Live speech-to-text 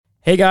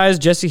Hey guys,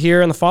 Jesse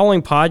here. In the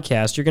following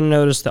podcast, you're going to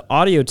notice the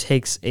audio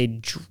takes a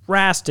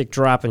drastic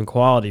drop in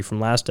quality from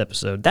last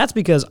episode. That's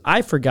because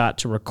I forgot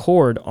to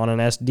record on an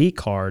SD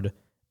card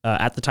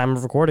at the time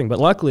of recording, but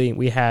luckily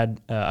we had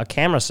a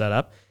camera set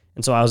up,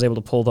 and so I was able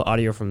to pull the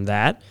audio from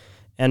that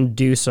and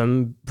do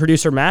some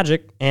producer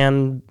magic,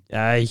 and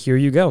here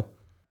you go.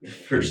 The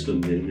First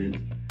Amendment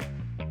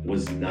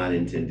was not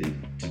intended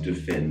to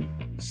defend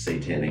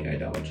satanic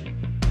idolatry.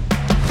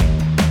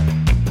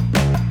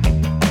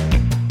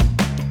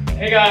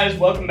 Hey guys,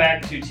 welcome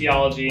back to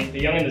Teaology,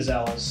 the Young and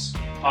Zealous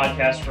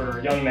podcast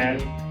for young men,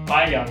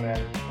 by young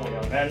men, for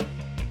young men.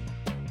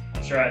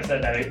 I'm sure I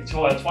said that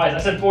twice. I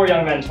said for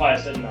young men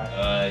twice, didn't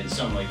I?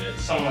 Something like that.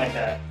 Something like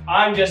that.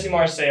 I'm Jesse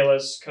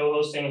Marsalis,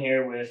 co-hosting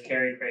here with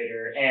Wade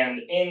Credeur, and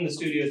in the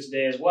studio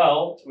today as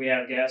well, we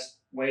have guest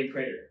Wade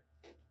Credeur.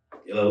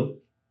 Hello.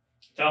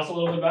 Tell us a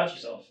little bit about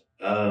yourself.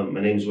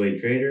 My name is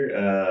Wade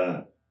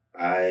Credeur.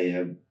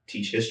 I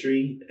teach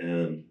history.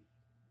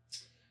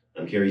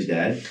 I'm Carrie's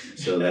dad,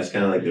 so that's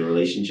kind of like the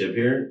relationship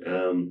here.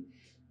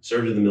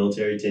 Served in the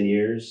military 10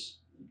 years.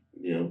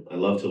 You know, I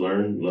love to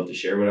learn, love to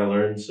share what I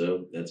learned,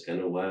 so that's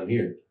kind of why I'm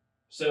here.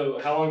 So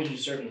how long did you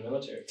serve in the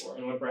military for,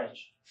 and what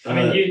branch? I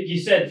mean, you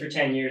said for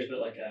 10 years, but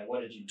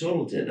what did you do?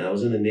 Total 10. I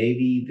was in the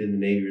Navy, then the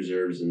Navy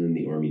Reserves, and then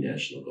the Army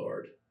National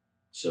Guard.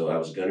 So I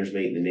was gunner's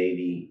mate in the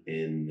Navy.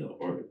 In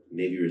the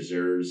Navy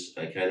Reserves,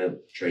 I kind of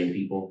trained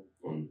people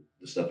on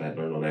the stuff I had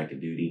learned on active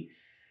duty.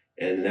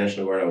 And the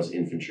National Guard, I was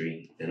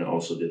infantry, and I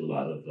also did a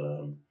lot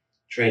of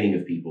training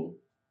of people.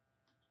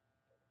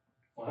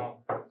 Wow.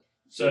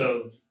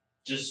 So,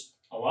 just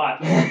a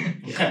lot.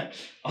 Yeah.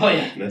 Oh,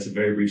 yeah. And that's a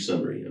very brief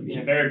summary. I mean,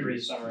 a very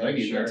brief summary. Like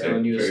Sure.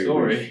 telling you a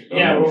story.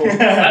 Yeah, well,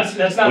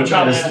 that's not we'll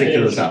try to topic stick to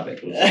the today's-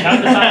 topic. Not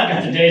the topic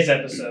of today's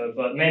episode,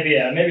 but maybe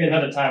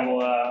another time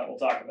we'll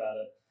talk about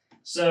it.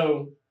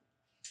 So,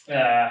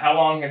 how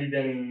long have you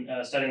been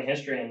studying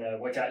history, and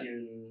what got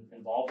you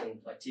involved in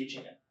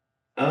teaching it?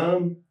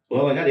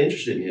 Well, I got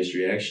interested in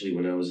history actually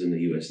when I was in the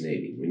U.S.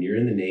 Navy. When you're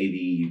in the Navy,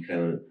 you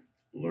kind of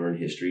learn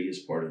history as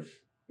part of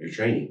your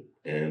training.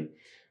 And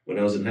when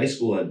I was in high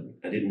school,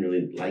 I didn't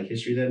really like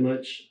history that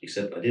much,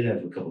 except I did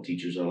have a couple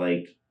teachers I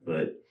liked.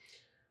 But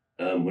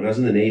when I was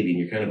in the Navy, and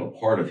you're kind of a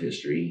part of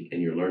history,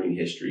 and you're learning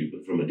history,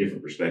 but from a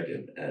different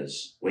perspective,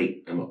 as,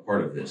 wait, I'm a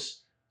part of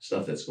this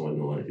stuff that's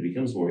going on, it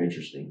becomes more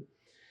interesting.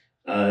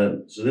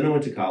 So then I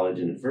went to college,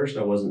 and at first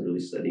I wasn't really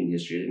studying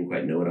history. I didn't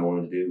quite know what I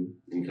wanted to do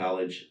in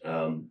college.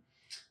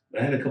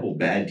 But I had a couple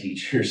bad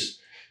teachers.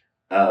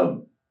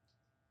 And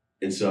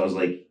so I was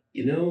like,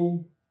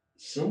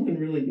 someone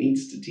really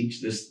needs to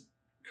teach this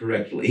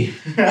correctly.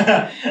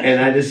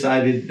 And I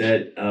decided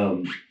that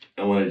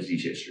I wanted to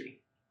teach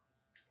history.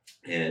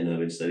 And I've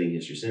been studying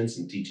history since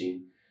and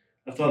teaching.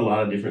 I've taught a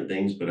lot of different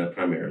things, but I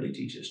primarily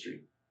teach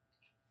history.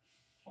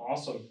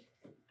 Awesome.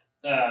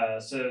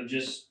 So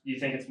just, you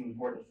think it's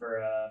important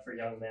for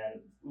young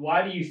men.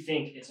 Why do you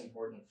think it's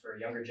important for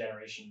younger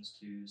generations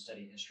to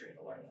study history and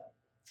to learn that?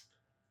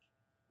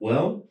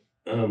 Well,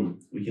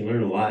 we can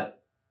learn a lot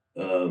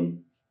of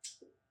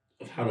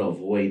how to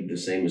avoid the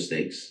same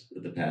mistakes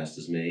that the past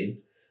has made.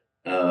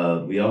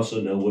 We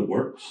also know what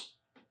works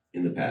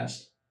in the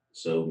past,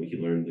 so we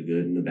can learn the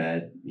good and the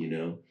bad. We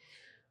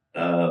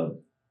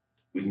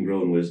can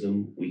grow in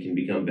wisdom. We can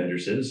become better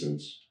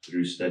citizens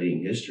through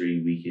studying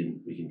history. We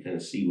can kind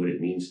of see what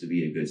it means to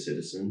be a good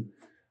citizen.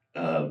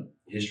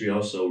 History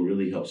also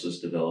really helps us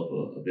develop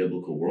a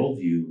biblical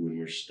worldview when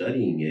we're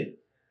studying it.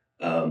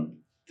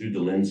 Through the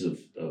lens of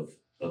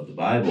the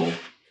Bible,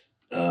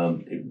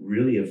 it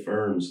really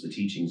affirms the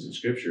teachings in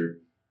Scripture.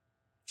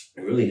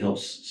 It really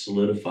helps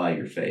solidify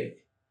your faith.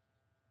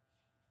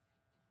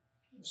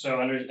 So,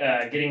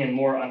 getting in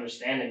more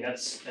understanding,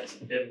 that's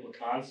a biblical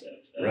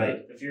concept.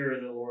 Right. The fear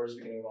of the Lord is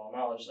the beginning of all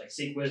knowledge.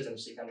 Seek wisdom,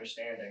 seek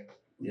understanding.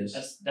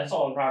 Yes. That's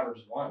all in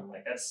Proverbs 1.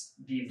 That's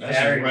the That's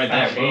very right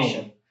there,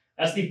 foundation. boom.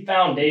 That's the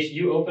foundation.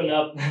 You open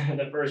up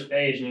the first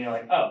page and you're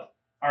like, oh,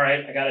 all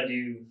right, I got to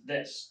do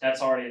this. That's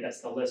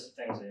the list of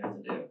things that you have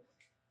to do.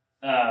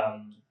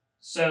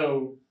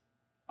 So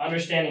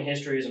understanding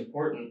history is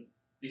important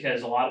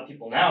because a lot of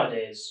people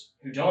nowadays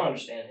who don't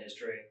understand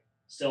history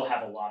still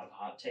have a lot of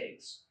hot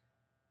takes.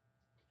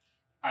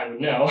 I would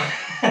know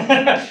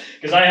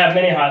because I have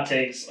many hot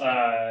takes,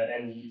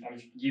 and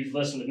you've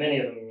listened to many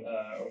of them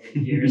over the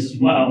years as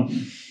well,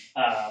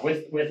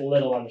 with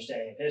little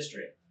understanding of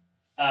history.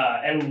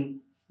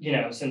 And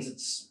since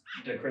it's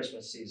the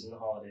Christmas season, the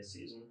holiday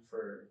season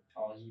for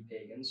all you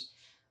pagans,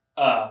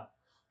 a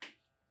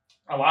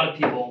lot of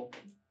people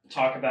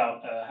talk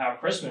about how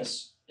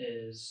Christmas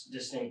is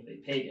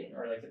distinctly pagan,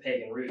 or the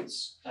pagan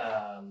roots.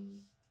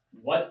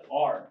 What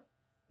are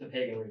the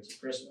pagan roots of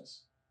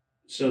Christmas?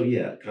 So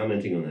yeah,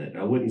 commenting on that,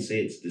 I wouldn't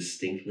say it's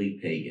distinctly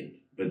pagan,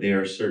 but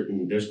there's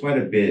quite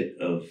a bit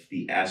of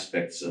the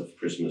aspects of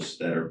Christmas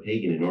that are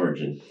pagan in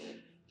origin.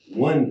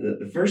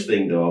 The first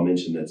thing, though, I'll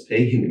mention that's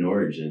pagan in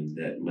origin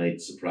that might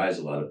surprise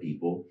a lot of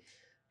people,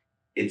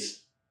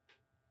 it's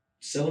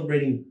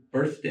celebrating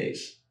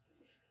birthdays.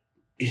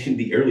 in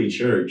the early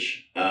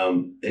church,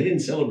 they didn't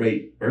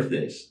celebrate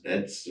birthdays.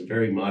 That's a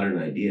very modern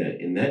idea.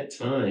 In that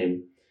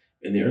time,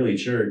 in the early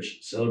church,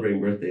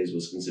 celebrating birthdays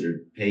was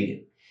considered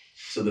pagan.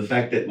 So the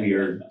fact that we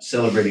are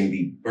celebrating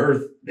the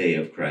birthday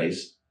of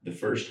Christ, the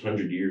first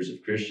 100 years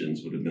of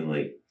Christians would have been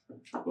like,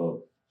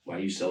 well, why are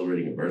you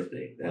celebrating a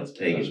birthday? That's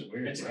pagan. That's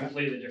weird. It's a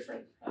completely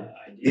different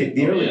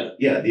idea.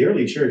 The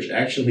early church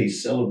actually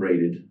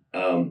celebrated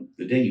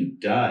the day you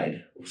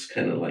died was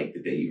kind of like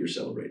the day you were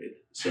celebrated.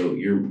 So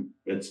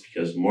that's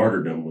because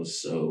martyrdom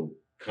was so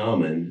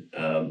common,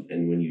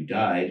 and when you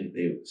died,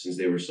 since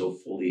they were so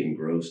fully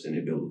engrossed in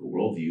a biblical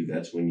worldview,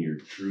 that's when your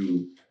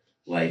true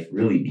life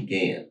really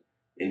began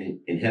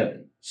in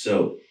heaven.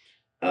 So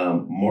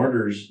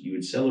martyrs, you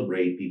would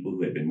celebrate people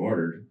who had been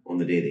martyred on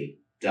the day they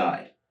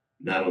died,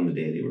 not on the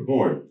day they were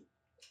born.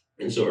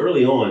 And so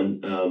early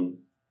on,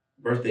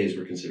 birthdays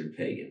were considered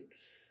pagan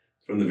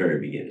from the very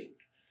beginning.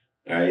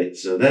 All right,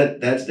 so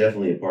that's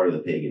definitely a part of the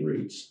pagan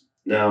roots.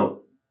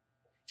 Now,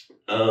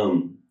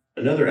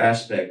 another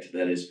aspect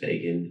that is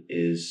pagan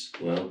is,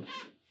 well,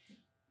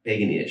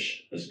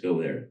 pagan-ish. Let's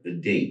go there. The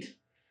date.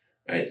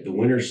 All right, the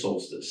winter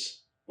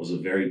solstice was a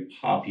very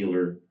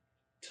popular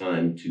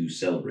time to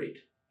celebrate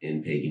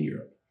in pagan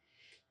Europe.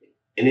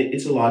 And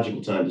it's a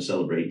logical time to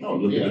celebrate if you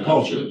look at the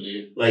culture.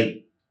 Absolutely.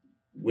 Like,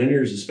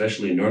 winters,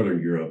 especially in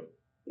Northern Europe,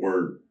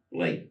 were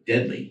like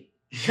deadly.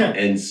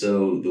 And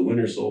so the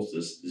winter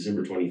solstice,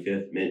 December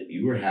 25th, meant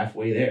you were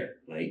halfway there.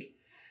 Like,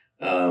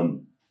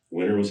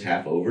 winter was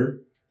half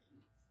over.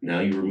 Now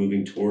you were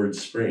moving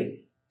towards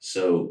spring.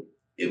 So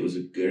it was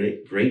a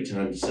great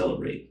time to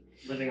celebrate.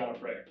 Living on a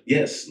prayer.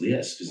 Yes,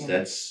 because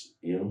that's,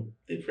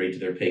 they prayed to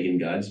their pagan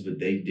gods, but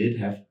they did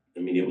have,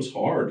 it was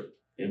hard.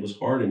 It was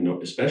hard,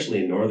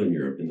 especially in Northern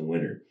Europe in the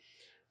winter.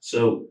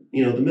 So,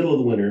 the middle of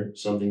the winter,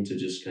 something to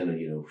just kind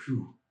of,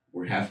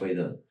 we're halfway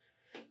done.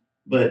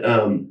 But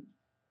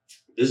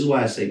this is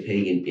why I say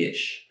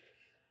pagan-ish.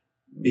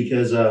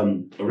 Because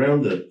around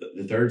the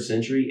 3rd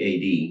century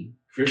AD,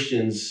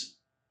 Christians,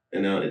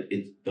 and now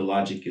the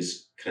logic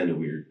is kind of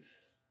weird,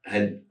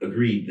 had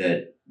agreed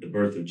that the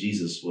birth of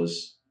Jesus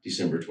was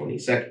December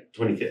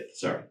 25th,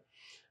 sorry.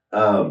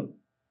 And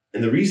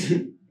the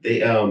reason they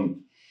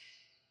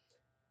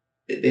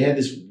had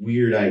this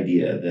weird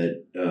idea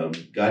that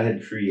God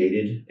had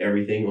created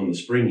everything on the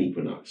spring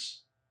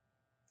equinox.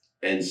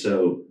 And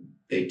so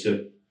they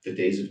took the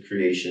days of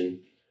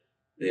creation,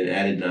 then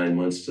added 9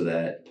 months to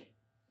that,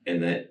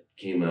 and that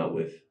came out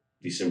with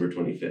December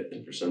 25th.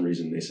 And for some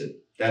reason they said,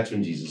 that's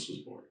when Jesus was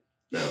born.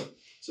 Now,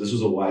 so this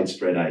was a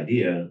widespread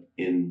idea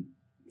in,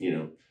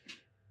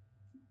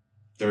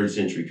 3rd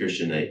century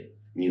Christian,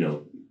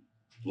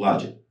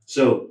 logic.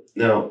 So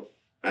now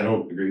I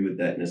don't agree with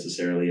that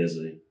necessarily as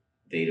a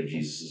date of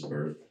Jesus's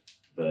birth,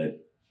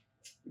 but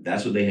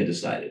that's what they had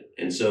decided.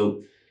 And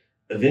so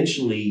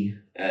eventually,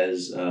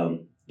 as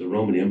the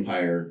Roman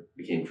Empire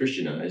became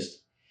Christianized,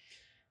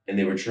 and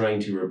they were trying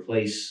to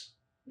replace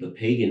the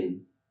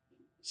pagan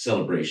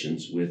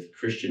celebrations with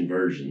Christian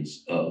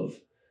versions of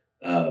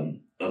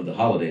the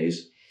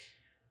holidays,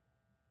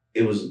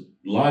 it was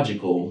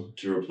logical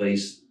to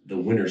replace the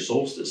winter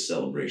solstice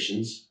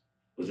celebrations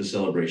with a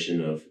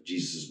celebration of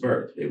Jesus'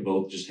 birth. They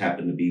both just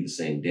happened to be the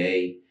same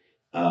day.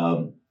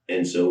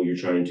 And so you're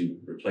trying to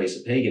replace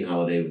a pagan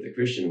holiday with a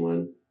Christian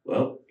one.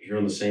 Well, here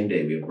on the same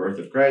day, we have birth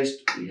of Christ,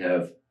 we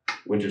have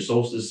winter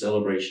solstice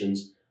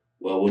celebrations.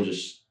 Well, we'll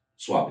just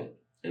swap it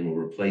and we'll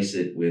replace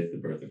it with the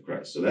birth of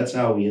Christ. So that's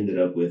how we ended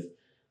up with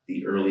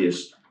the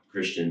earliest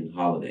Christian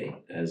holiday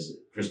as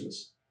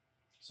Christmas.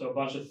 So a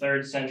bunch of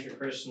 3rd century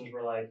Christians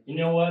were like, you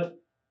know what?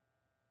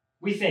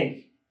 We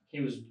think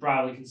he was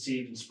probably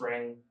conceived in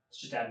spring. Let's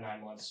just add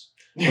 9 months.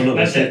 Oh, no,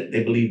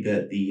 they believed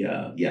that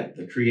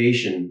the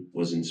creation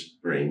was in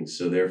spring,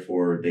 so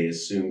therefore they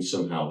assumed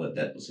somehow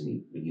that was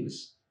when he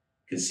was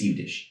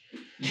conceived-ish.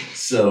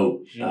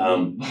 So,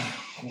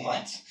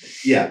 what?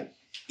 Yeah.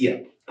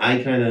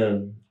 I kind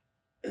of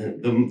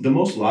the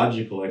most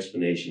logical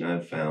explanation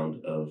I've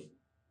found of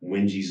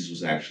when Jesus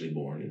was actually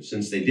born, and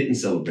since they didn't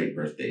celebrate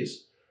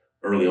birthdays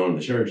early on in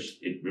the church,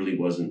 it really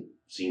wasn't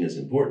seen as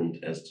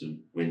important as to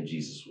when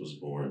Jesus was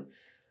born.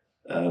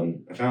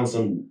 I found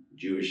some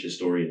Jewish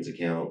historian's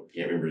account,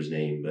 can't remember his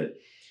name, but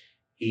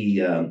he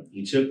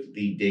took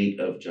the date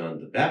of John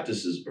the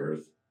Baptist's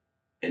birth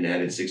and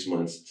added 6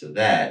 months to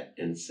that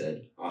and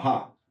said,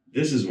 aha,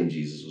 this is when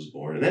Jesus was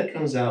born. And that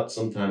comes out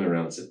sometime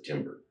around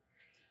September.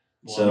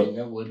 Well,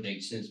 that would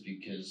make sense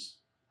because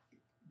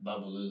the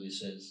Bible literally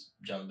says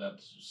John the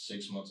Baptist was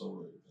 6 months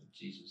older than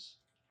Jesus.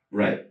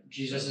 Right.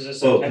 Jesus is a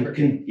September.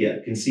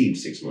 Conceived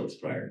 6 months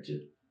prior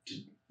to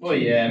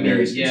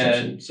Mary's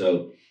conception.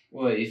 So,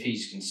 well, if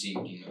he's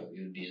conceived, it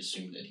would be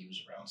assumed that he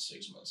was around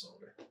 6 months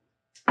older.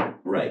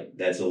 Right.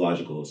 That's a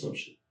logical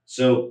assumption.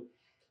 So,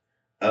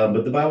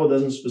 but the Bible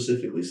doesn't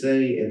specifically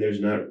say, and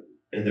there's not,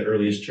 in the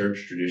earliest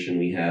church tradition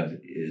we have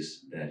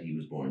is that he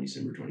was born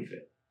December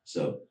 25th.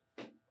 So,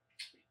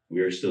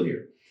 we are still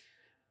here.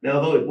 Now,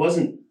 though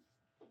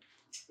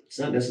it's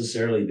not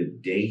necessarily the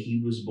day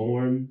he was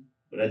born,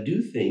 But I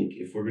do think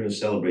if we're going to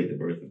celebrate the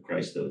birth of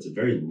Christ, though, it's a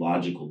very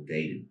logical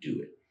day to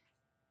do it.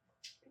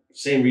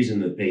 Same reason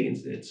the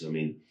pagans did. So, I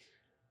mean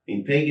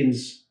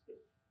pagans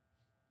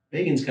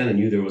kind of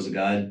knew there was a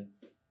God,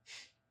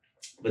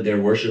 but their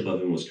worship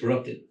of him was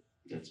corrupted.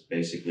 That's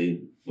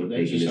basically what That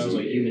paganism just sounds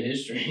like is. human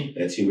history.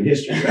 That's human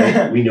history,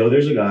 right? We know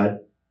there's a God,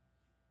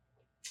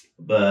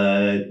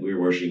 but we're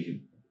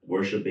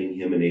worshiping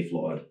him in a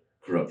flawed,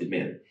 corrupted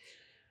manner.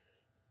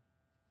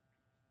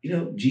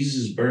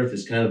 Jesus' birth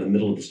is kind of the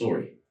middle of the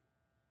story.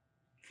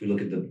 If we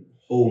look at the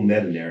whole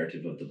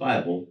meta-narrative of the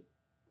Bible,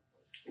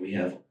 we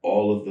have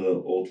all of the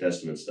Old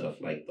Testament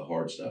stuff, like the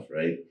hard stuff,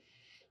 right?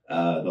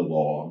 The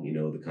law,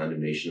 the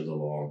condemnation of the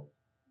law,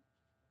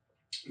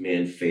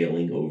 man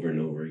failing over and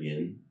over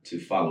again to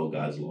follow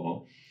God's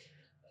law.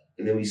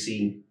 And then we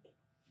see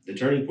the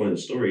turning point of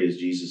the story is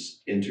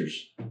Jesus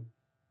enters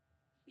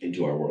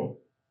into our world.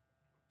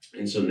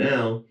 And so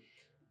now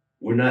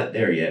we're not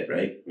there yet,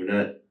 right?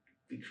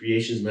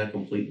 Creation is not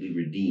completely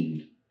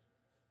redeemed,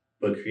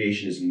 but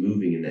creation is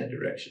moving in that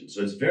direction.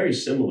 So it's very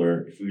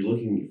similar if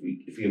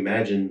we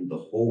imagine the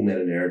whole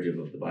meta-narrative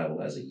of the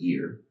Bible as a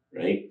year,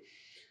 right?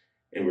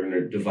 And we're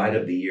going to divide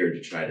up the year to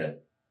try to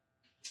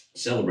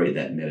celebrate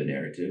that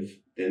meta-narrative,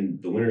 then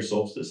the winter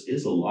solstice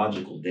is a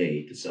logical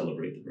day to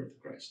celebrate the birth of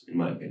Christ, in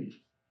my opinion.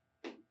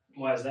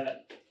 Why is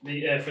that?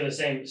 For the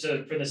same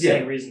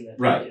reason that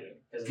right. we do.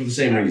 For the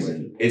same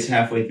reason. It's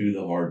halfway through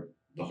the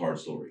hard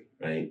story,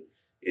 right?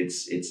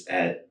 It's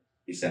at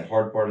that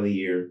hard part of the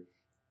year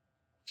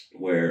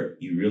where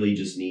you really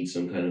just need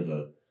some kind of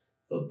a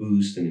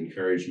boost and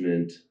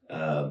encouragement.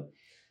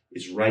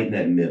 It's right in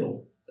that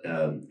middle.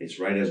 It's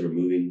right as we're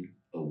moving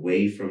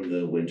away from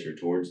the winter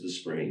towards the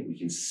spring. We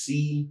can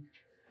see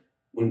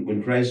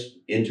when Christ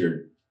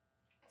entered,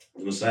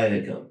 the Messiah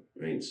had come,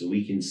 right? So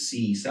we can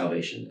see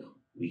salvation now.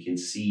 We can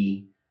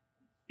see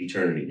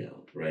eternity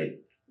now,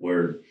 right?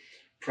 Where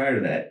prior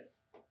to that,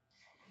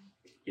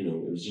 it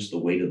was just the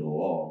weight of the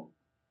law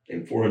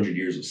and 400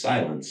 years of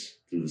silence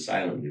through the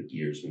silent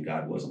years when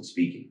God wasn't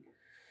speaking.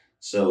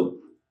 So,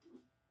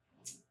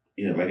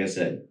 like I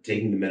said,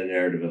 taking the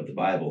meta-narrative of the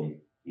Bible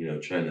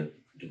and, trying to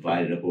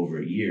divide it up over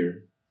a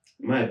year,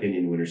 in my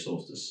opinion, winter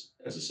solstice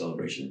as a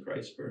celebration of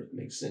Christ's birth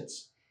makes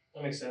sense.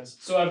 That makes sense.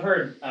 So I've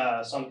heard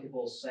some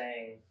people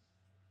saying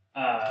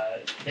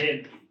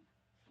this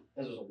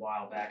was a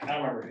while back. I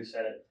don't remember who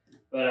said it,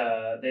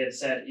 but they had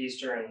said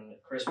Easter and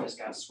Christmas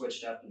got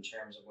switched up in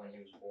terms of when he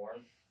was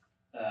born.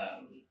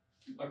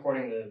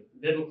 According to the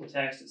biblical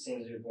text, it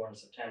seems he was born in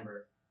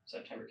September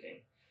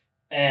King.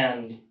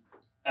 And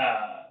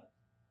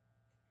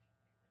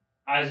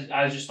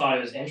I just thought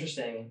it was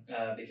interesting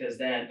because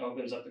then it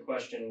opens up the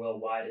question, well,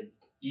 why did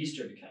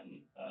Easter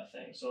become a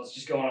thing? So let's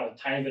just go on a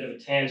tiny bit of a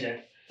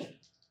tangent.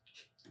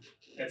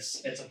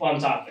 It's a fun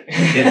topic.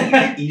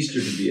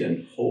 Easter could be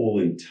a whole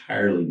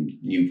entirely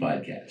new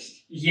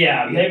podcast.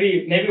 Yeah,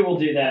 maybe we'll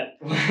do that.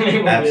 Maybe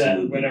we'll Absolutely.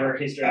 do that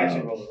whenever Easter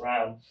actually rolls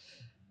around.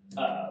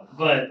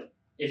 But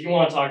if you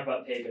want to talk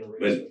about pagan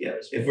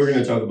roots, if we're going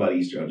to talk about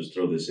Easter, I'll just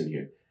throw this in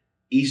here.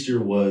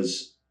 Easter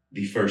was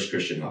the first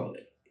Christian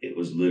holiday. It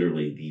was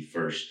literally the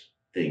first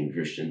thing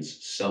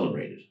Christians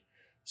celebrated.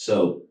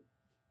 So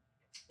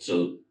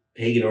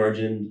pagan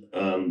origin,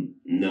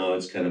 no,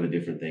 it's kind of a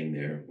different thing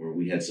there, where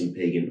we had some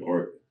pagan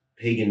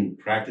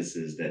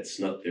practices that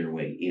snuck their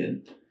way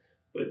in.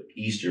 But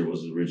Easter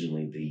was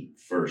originally the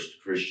first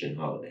Christian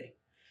holiday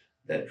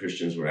that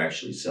Christians were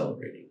actually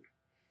celebrating.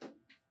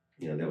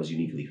 That was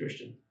uniquely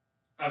Christian.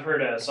 I've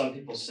heard some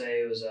people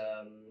say it was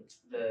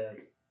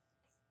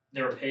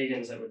there were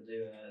pagans that would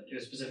do it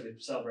was specifically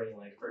celebrating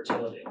like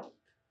fertility,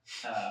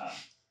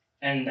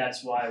 and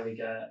that's why we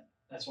got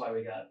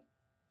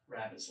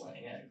rabbits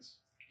laying eggs,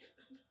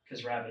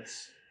 because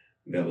rabbits.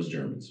 That was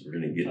Germans. We're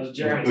gonna get. That was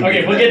Germans.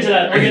 Okay, we'll get to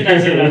that. We'll get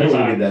that to another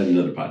time. We'll get that in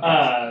another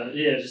podcast.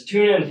 Yeah, just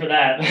tune in for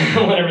that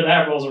whenever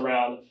that rolls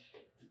around.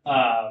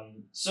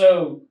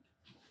 So,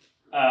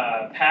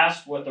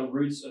 past what the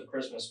roots of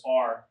Christmas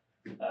are.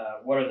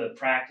 What are the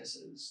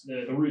practices,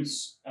 the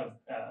roots of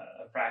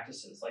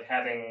practices, like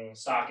having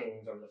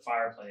stockings over the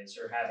fireplace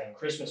or having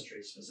Christmas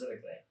trees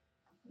specifically?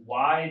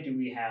 Why do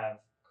we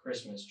have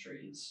Christmas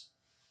trees?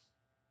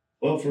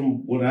 Well,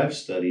 from what I've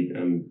studied,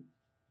 I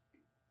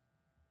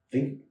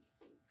think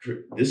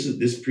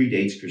this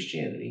predates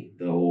Christianity.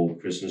 The whole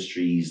Christmas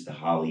trees, the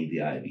holly,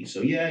 the ivy.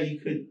 So yeah,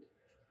 you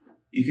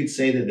could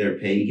say that they're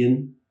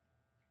pagan.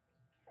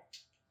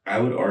 I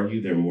would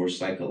argue they're more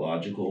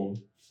psychological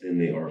than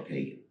they are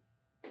pagan.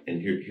 And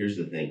here's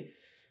the thing.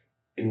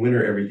 In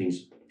winter,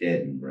 everything's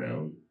dead and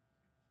brown.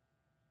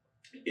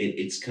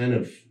 It's kind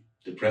of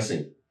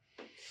depressing.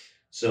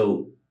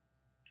 So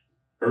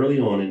early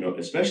on,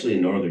 especially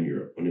in Northern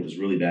Europe, when it was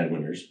really bad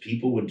winters,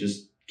 people would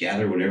just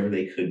gather whatever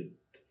they could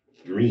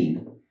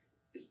green,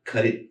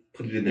 cut it,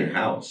 put it in their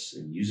house,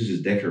 and use it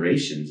as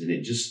decorations. And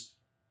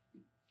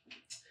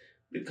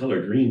the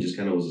color green just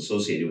kind of was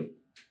associated with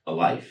a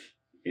life.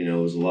 It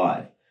was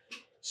alive.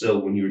 So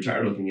when you were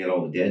tired of looking at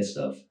all the dead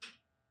stuff,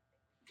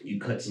 you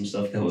cut some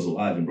stuff that was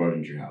alive and brought it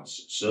into your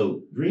house.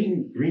 So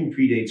green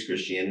predates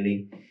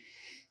Christianity.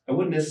 I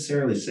wouldn't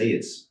necessarily say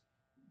it's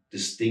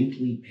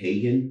distinctly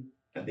pagan.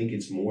 I think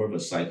it's more of a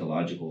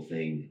psychological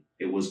thing.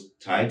 It was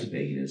tied to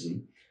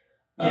paganism.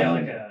 Yeah,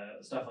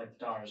 like stuff like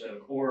the Donner's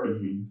Oak, or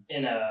Mhm.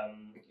 in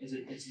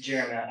it's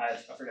Jeremiah. I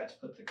forgot to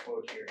put the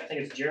quote here. I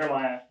think it's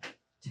Jeremiah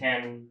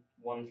 10,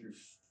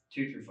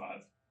 2 through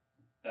 5.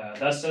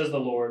 Thus says the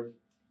Lord,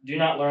 do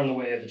not learn the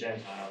way of the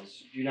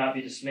Gentiles. Do not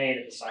be dismayed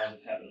at the signs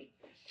of heaven.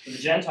 For the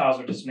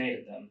Gentiles are dismayed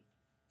at them.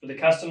 For the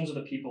customs of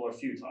the people are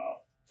futile.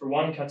 For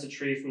one cuts a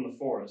tree from the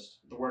forest,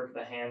 the work of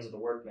the hands of the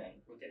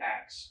workmen, with the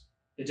axe.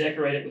 They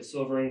decorate it with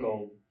silver and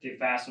gold. They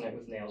fasten it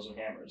with nails and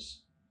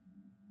hammers,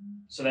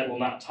 so that it will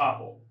not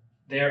topple.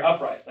 They are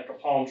upright like a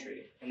palm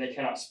tree, and they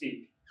cannot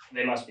speak.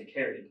 They must be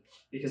carried,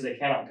 because they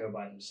cannot go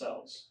by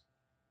themselves.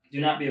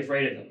 Do not be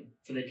afraid of them,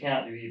 for they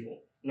cannot do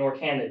evil, nor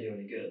can they do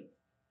any good.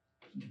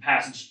 The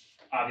passage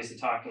obviously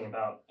talking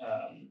about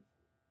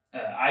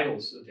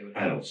idols that they would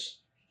have. Idols.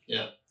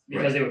 Yeah.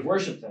 Because they would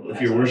worship them.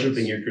 If you're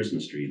worshiping your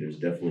Christmas tree, there's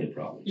definitely a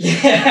problem.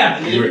 Yeah.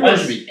 I mean, if you're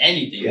worshiping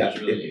anything, Yeah, that's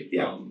really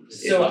yeah. a problem.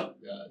 It's So-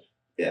 not God.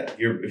 Yeah,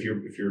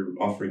 if you're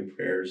offering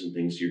prayers and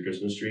things to your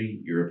Christmas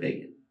tree, you're a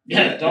pagan.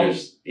 Yeah,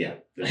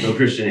 there's no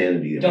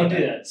Christianity. Don't about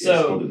do that. Yes,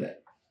 So- don't do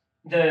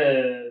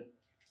that.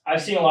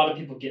 I've seen a lot of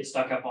people get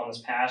stuck up on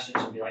this passage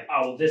and be like,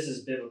 oh, well, this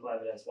is biblical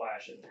evidence why I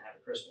shouldn't have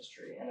a Christmas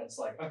tree. And it's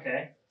like,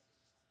 okay,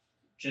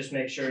 just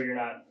make sure you're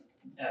not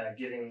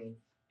giving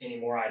any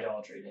more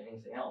idolatry to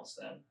anything else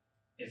then,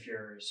 if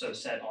you're so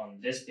set on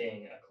this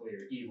being a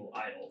clear evil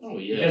idol. Oh,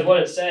 yeah. Because what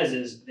it says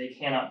is they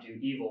cannot do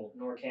evil,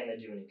 nor can they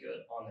do any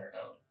good on their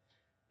own.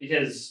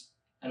 Because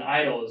an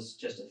idol is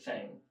just a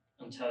thing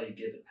until you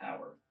give it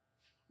power.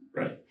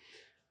 Right.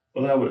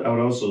 Well, I would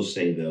also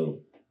say though,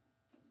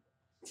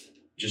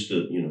 just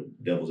to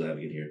devil's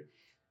advocate here,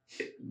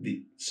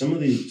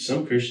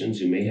 some Christians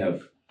who may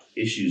have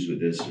issues with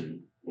this, or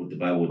what the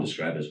Bible would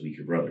describe as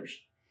weaker brothers,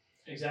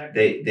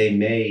 Exactly. they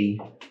may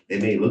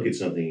look at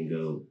something and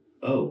go,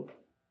 oh,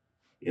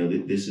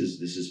 this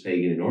is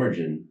pagan in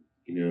origin.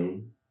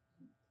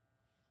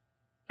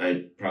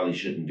 I probably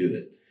shouldn't do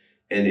it,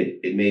 and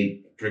it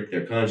may prick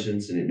their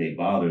conscience and it may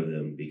bother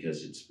them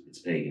because it's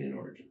pagan in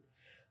origin.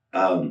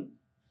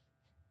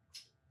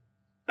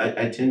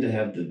 I tend to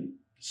have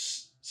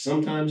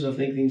sometimes I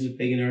think things of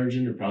pagan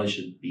origin or probably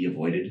should be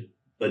avoided,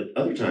 but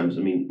other times,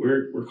 I mean,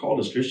 we're called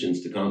as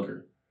Christians to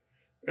conquer,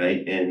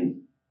 right?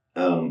 And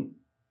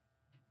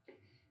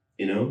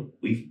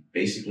we've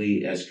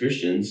basically, as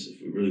Christians,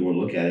 if we really want to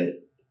look at it,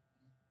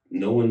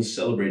 no one's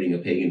celebrating a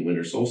pagan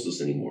winter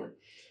solstice anymore,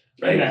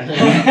 right?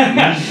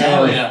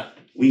 Oh, yeah.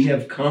 We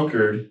have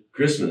conquered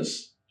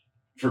Christmas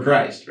for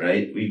Christ,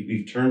 right?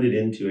 We've turned it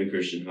into a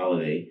Christian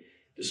holiday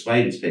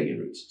despite its pagan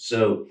roots.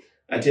 So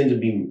I tend to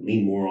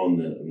lean more on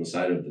the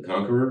side of the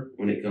conqueror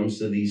when it comes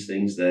to these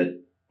things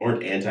that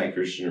aren't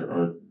anti-Christian or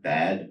aren't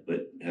bad,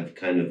 but have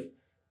kind of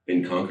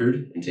been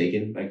conquered and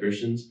taken by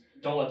Christians.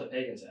 Don't let the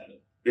pagans have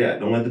it. Yeah,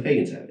 don't let the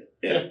pagans have it.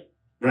 Yeah,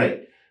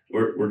 right.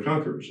 We're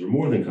conquerors. We're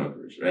more than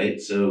conquerors, right?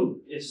 So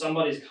if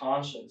somebody's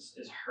conscience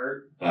is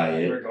hurt by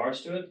in it,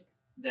 regards to it,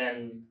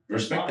 then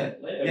respect fine.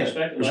 that. Yeah,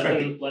 respect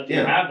them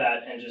Yeah. have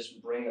that and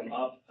just bring them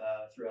up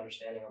through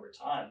understanding over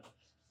time.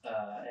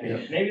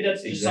 And maybe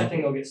that's just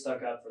something they'll get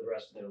stuck up for the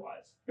rest of their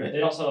life. Right. They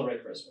don't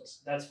celebrate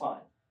Christmas. That's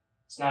fine.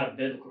 It's not a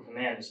biblical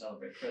command to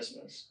celebrate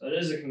Christmas, but it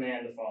is a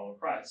command to follow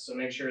Christ. So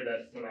make sure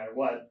that no matter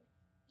what,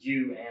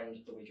 you and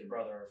the weaker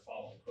brother are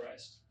following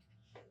Christ.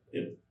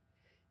 Yep.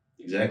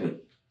 Exactly.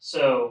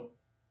 So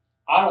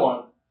I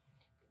want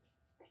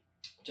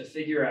to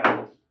figure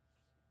out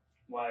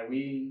why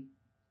we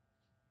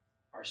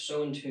are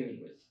so in tune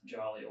with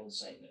jolly old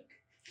Saint Nick.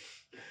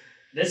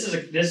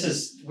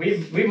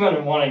 We've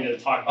been wanting to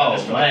talk about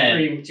this for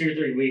like 2 or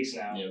 3 weeks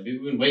now. Yeah,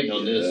 we've been waiting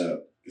on this.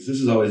 Because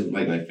this is always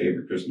like my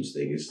favorite Christmas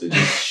thing is to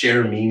just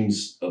share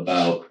memes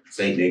about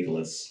St.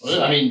 Nicholas.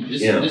 Well, I mean,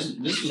 this was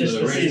Just the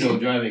the original season.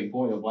 driving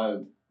point of why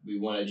we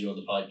wanted you on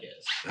the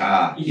podcast.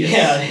 Ah,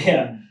 yes.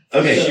 Yeah.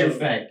 Okay. Sheer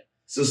fact.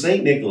 So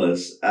St.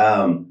 Nicholas,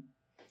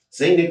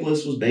 St.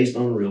 Nicholas was based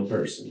on a real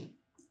person.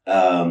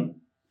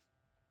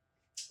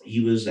 He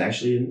was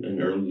actually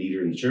an early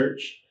leader in the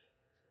church.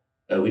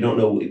 We don't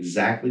know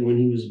exactly when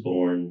he was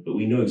born, but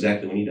we know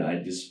exactly when he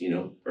died because,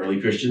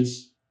 early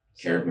Christians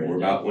cared more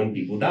about when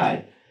people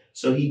died.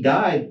 So he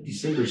died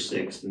December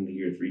 6th in the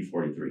year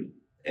 343.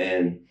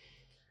 And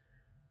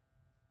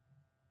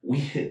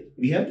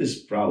we have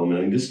this problem, and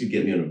I mean, this could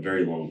get me on a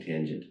very long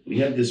tangent. We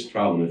have this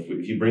problem,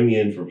 if you bring me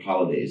in for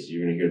holidays,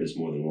 you're going to hear this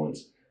more than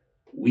once.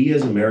 We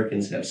as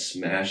Americans have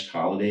smashed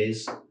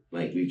holidays.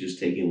 Like we've just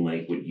taken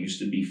like what used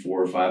to be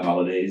 4 or 5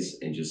 holidays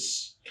and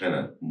just kind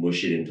of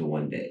mush it into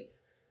one day.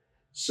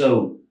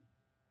 So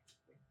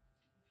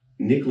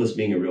Nicholas,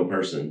 being a real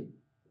person,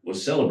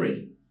 was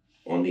celebrated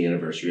on the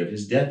anniversary of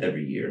his death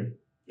every year.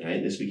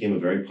 Right? This became a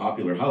very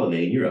popular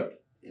holiday in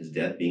Europe, his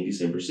death being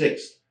December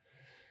 6th.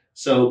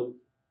 So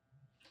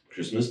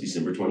Christmas,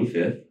 December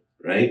 25th,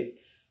 right?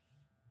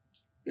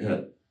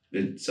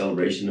 The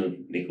celebration of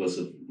Nicholas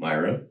of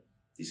Myra,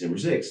 December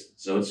 6th.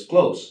 So it's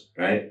close,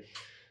 right?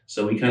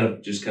 So we it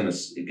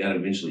got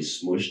eventually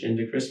smushed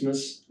into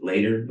Christmas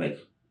later, like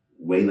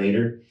way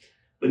later.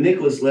 But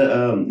Nicholas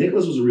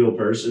was a real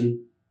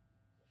person.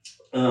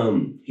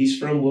 He's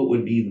from what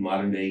would be the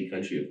modern day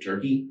country of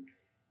Turkey.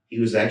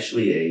 He was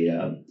actually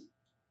a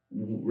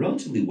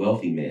relatively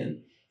wealthy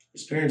man.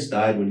 His parents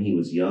died when he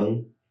was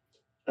young.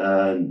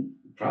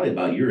 Probably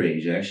about your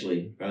age,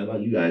 actually. Probably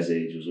about you guys'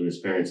 age was when his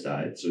parents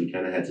died. So he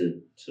kind of had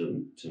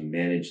to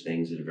manage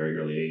things at a very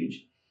early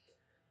age.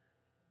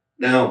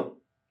 Now,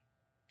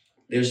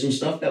 there's some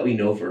stuff that we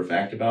know for a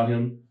fact about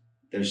him.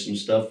 There's some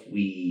stuff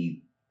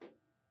we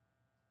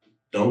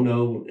don't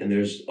know, and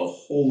there's a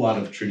whole lot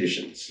of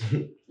traditions,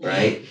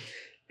 right?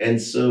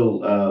 And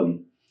so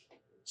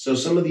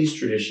some of these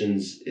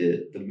traditions,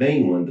 the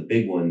main one, the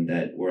big one,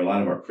 that where a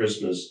lot of our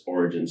Christmas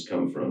origins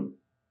come from,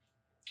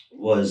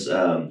 was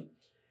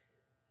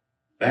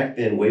back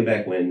then, way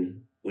back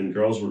when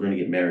girls were going to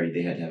get married,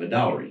 they had to have a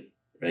dowry,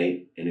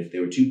 right? And if they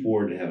were too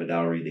poor to have a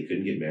dowry, they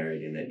couldn't get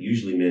married, and that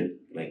usually meant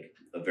like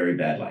a very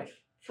bad life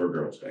for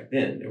girls back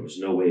then. There was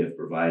no way of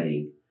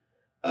providing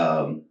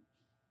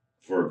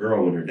for a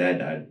girl when her dad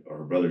died or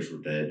her brothers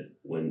were dead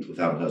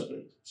without a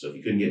husband. So if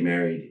you couldn't get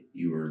married,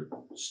 you were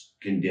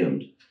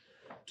condemned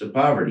to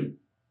poverty.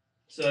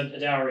 So a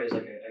dowry is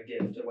like a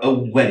gift. A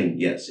wedding,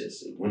 yes.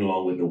 It went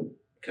along with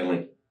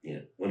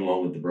went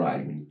along with the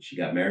bride. When she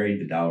got married,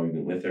 the dowry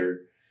went with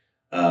her.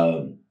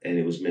 And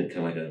it was meant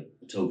kind of like a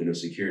token of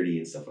security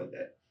and stuff like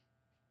that.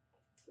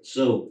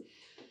 So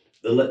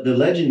the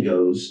legend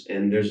goes,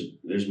 and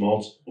there's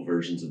multiple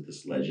versions of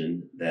this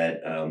legend,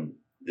 that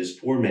this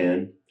poor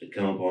man had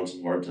come upon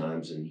some hard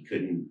times and he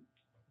couldn't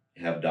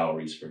have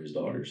dowries for his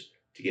daughters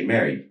to get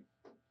married.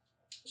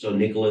 So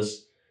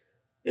Nicholas,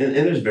 and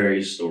there's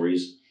various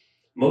stories.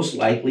 Most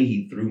likely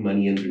he threw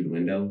money in through the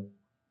window.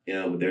 You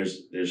know,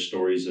 there's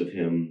stories of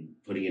him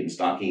putting it in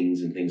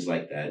stockings and things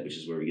like that, which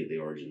is where we get the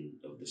origin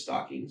of the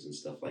stockings and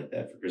stuff like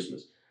that for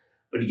Christmas.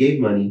 But he gave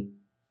money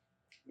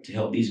to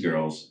help these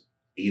girls.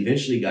 He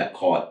eventually got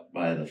caught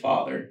by the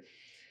father,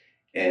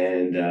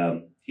 and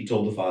he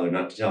told the father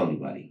not to tell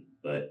anybody.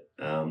 But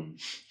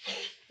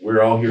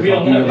we're all here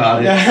talking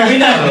about it. We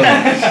know.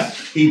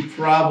 So he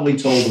probably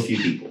told a few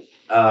people.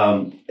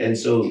 And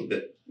so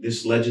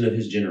this legend of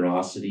his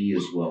generosity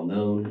is well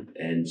known.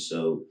 And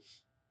so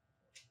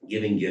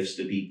giving gifts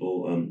to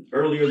people.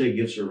 Earlier, their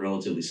gifts were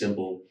relatively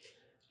simple.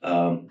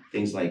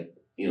 Things like,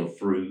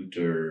 fruit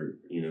or,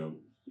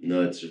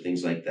 nuts or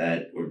things like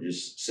that, or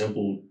just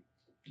simple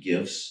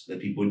gifts that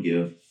people would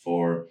give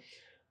for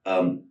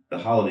the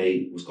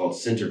holiday was called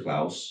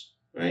Sinterklaas,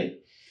 right?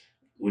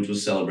 Which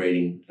was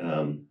celebrating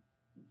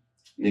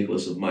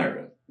Nicholas of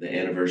Myra, the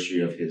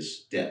anniversary of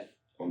his death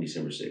on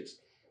December 6th.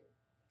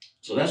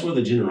 So that's where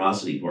the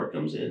generosity part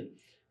comes in,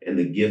 and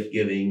the gift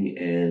giving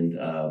and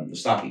the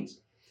stockings.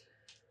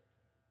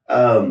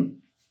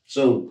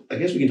 So I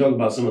guess we can talk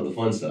about some of the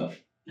fun stuff.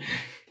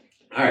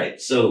 All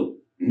right. So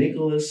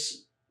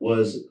Nicholas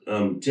was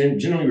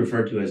generally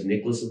referred to as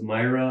Nicholas of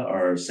Myra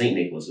or St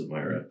Nicholas of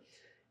Myra.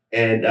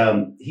 And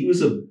he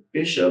was a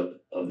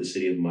bishop of the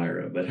city of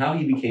Myra. But how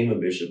he became a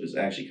bishop is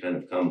actually kind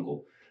of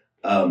comical.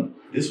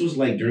 This was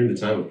like during the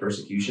time of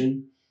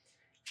persecution.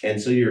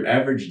 And so your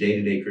average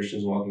day-to-day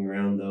Christians walking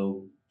around,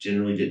 though,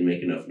 generally didn't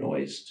make enough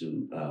noise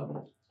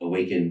to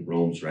awaken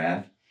Rome's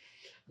wrath.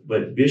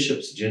 But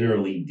bishops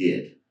generally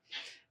did.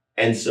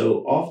 And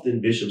so often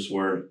bishops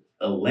were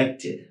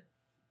elected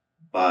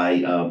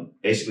by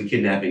basically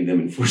kidnapping them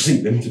and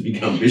forcing them to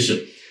become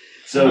bishop.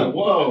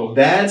 So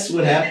that's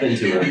what happened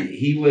to him.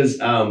 He was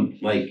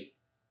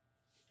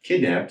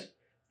kidnapped.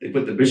 They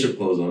put the bishop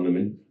clothes on him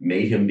and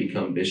made him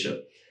become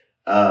bishop.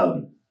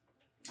 Now,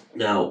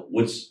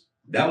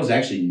 that was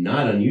actually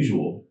not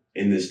unusual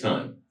in this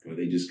time, where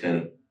they just kind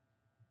of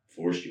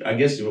forced you. I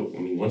guess,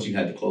 once you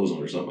had the clothes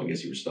on or something, I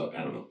guess you were stuck.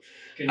 I don't know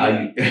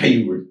how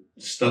you were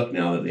stuck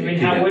now that they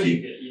kidnapped you. How would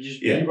you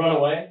get? You run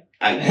away?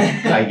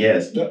 I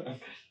guess.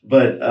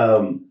 But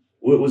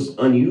what was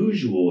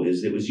unusual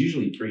is it was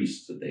usually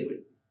priests that they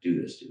would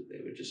do this to.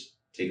 They would just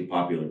take a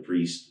popular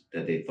priest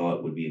that they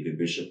thought would be a good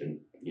bishop and,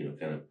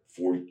 kind of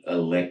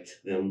elect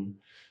them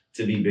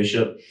to be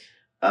bishop.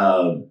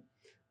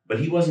 But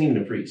he wasn't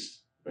even a priest.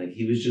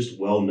 He was just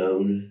well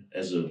known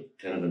as a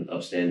kind of an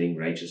upstanding,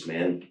 righteous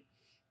man.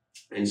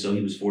 And so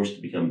he was forced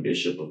to become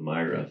Bishop of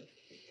Myra.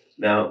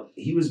 Now,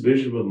 he was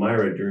Bishop of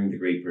Myra during the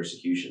Great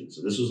Persecution.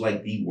 So this was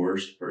like the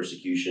worst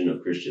persecution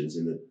of Christians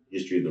in the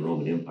history of the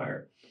Roman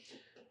Empire.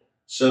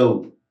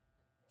 So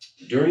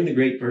during the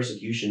Great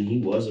Persecution, he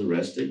was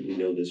arrested. We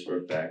know this for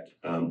a fact.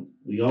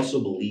 We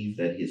also believe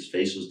that his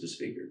face was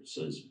disfigured.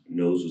 So his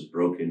nose was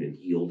broken and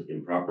healed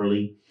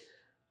improperly.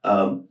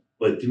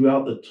 But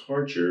throughout the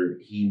torture,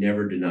 he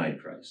never denied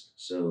Christ.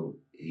 So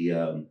he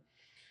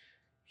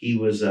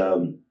was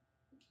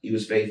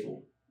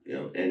faithful,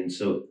 and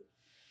so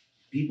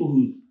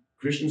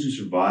Christians who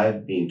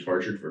survived being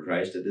tortured for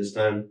Christ at this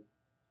time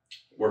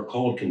were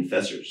called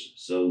confessors.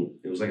 So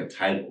it was like a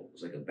title, it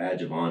was like a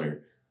badge of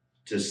honor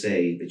to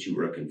say that you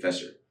were a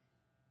confessor.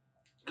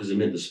 Because it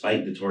meant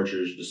despite the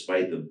tortures,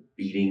 despite the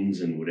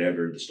beatings and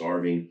whatever, the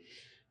starving,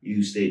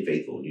 you stayed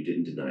faithful and you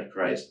didn't deny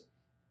Christ.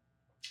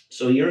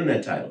 So you earned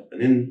that title.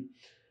 And then,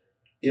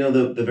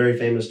 the very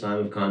famous time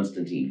of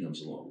Constantine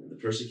comes along. The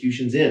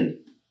persecutions end.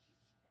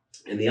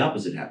 And the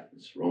opposite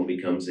happens. Rome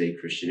becomes a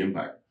Christian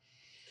empire.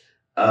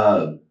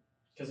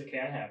 Because it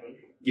can happen.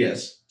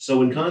 Yes. So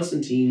when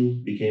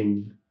Constantine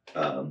became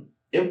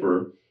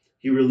emperor,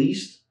 he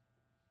released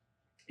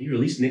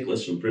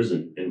Nicholas from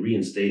prison and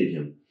reinstated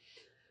him.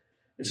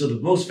 And so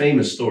the most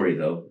famous story,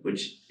 though,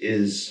 which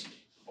is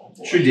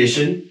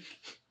tradition,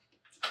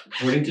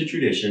 according to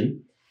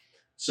tradition.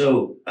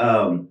 So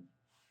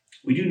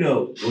we do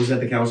know it was at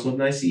the Council of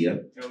Nicaea.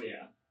 Oh,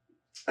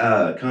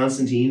 yeah.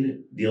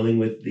 Constantine dealing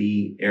with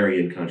the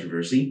Arian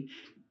controversy.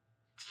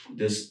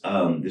 This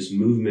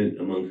movement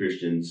among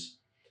Christians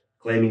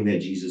claiming that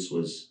Jesus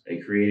was a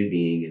created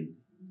being and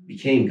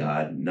became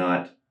God,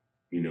 not,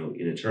 an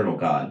eternal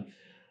God.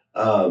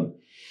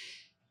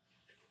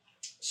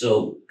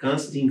 So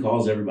Constantine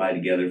calls everybody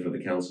together for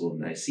the Council of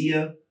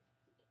Nicaea,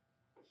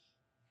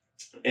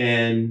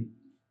 and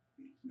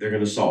they're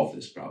going to solve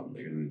this problem.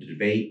 They're going to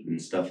debate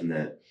and stuff and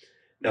that.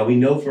 Now, we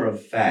know for a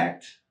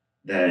fact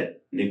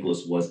that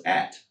Nicholas was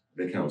at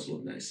the Council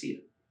of Nicaea.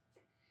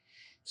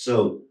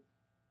 So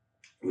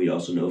we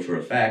also know for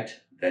a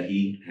fact that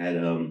he had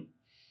a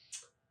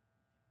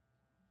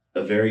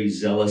very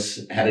zealous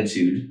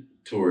attitude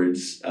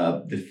towards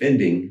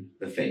defending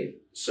the faith.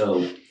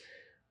 So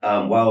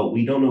while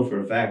we don't know for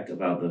a fact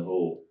about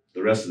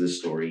the rest of this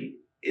story,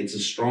 it's a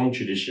strong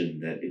tradition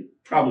that it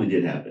probably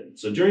did happen.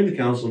 So during the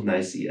Council of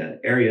Nicaea,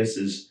 Arius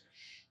is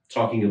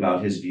talking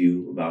about his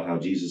view about how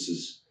Jesus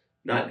is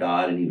not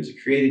God and he was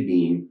a created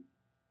being.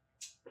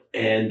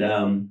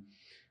 And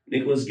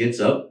Nicholas gets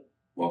up,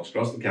 walks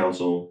across the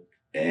council,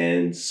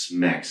 and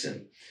smacks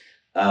him.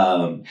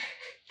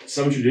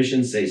 Some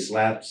traditions say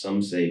slap,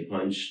 some say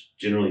punch,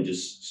 generally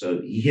just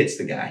so he hits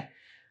the guy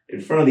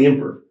in front of the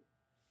emperor.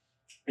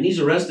 And he's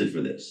arrested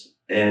for this.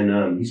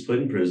 And he's put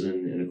in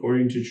prison. And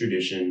according to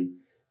tradition,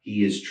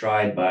 he is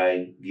tried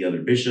by the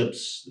other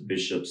bishops. The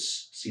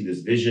bishops see this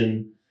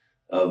vision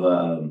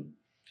of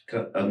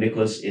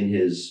Nicholas in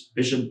his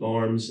bishop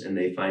arms, and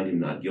they find him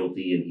not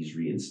guilty, and he's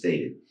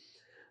reinstated.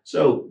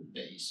 So,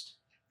 Based.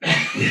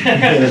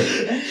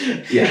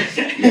 yes.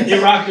 He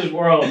rocked his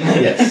world.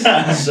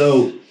 Yes.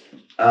 So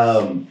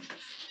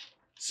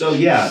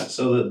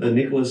the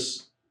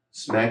Nicholas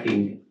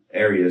smacking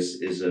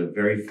Arius is a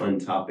very fun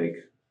topic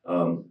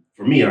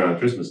for me around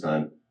Christmas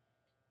time.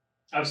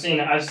 I've seen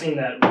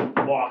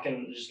that walk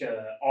and just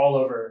all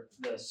over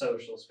the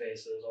social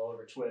spaces, all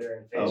over Twitter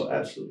and Facebook. Oh,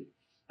 absolutely.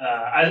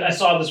 I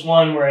saw this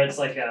one where it's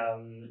like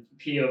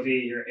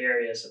POV, you're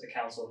Arius at the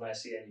Council of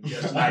Nicaea and you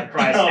just denied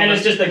Christ. And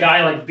it's just the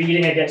guy like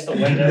beating against the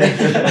window.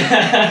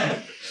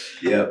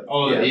 Yep.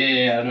 Oh,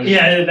 yeah.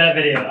 Yeah, that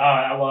video.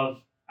 I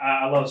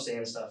love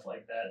seeing stuff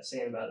like that,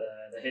 seeing about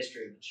the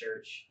history of the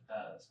church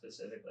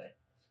specifically.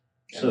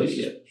 So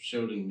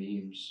showed in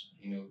memes,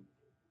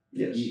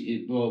 Yes.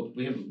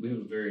 We have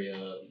a very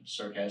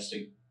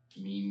sarcastic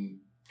meme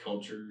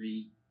culture.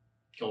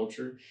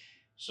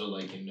 So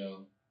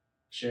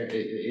share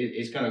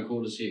it's kind of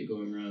cool to see it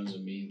going around as a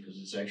meme because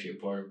it's actually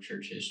a part of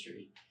church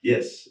history.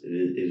 Yes, it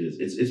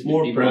is. It's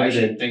more People prevalent.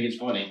 actually think it's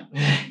funny.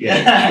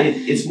 Yeah,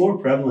 it's more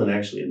prevalent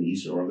actually in the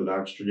Eastern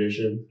Orthodox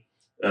tradition,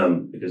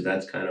 because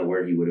that's kind of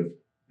where he would have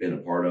been a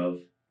part of,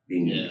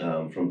 being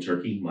from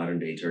Turkey, modern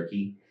day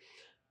Turkey.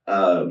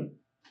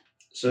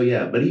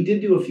 But he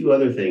did do a few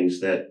other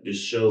things that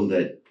just show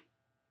that.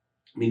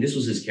 I mean, this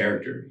was his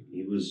character.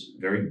 He was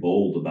very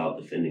bold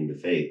about defending the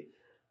faith.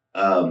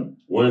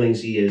 One of the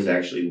things he is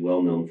actually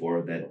well known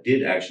for that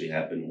did actually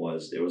happen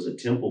was there was a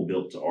temple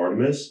built to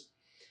Artemis.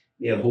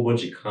 He had a whole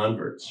bunch of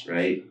converts,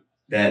 right,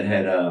 that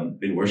had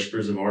been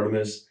worshipers of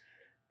Artemis,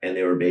 and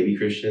they were baby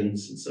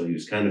Christians. And so he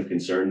was kind of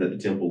concerned that the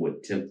temple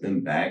would tempt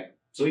them back.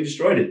 So he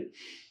destroyed it.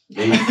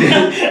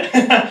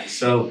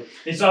 So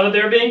he saw that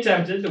they were being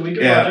tempted, the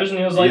weaker brothers, and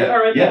he was like, all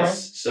right,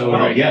 yes. So,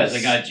 guys,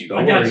 I got you.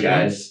 Don't worry,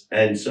 guys.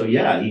 And so,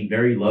 he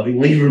very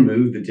lovingly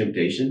removed the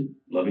temptation,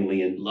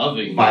 lovingly and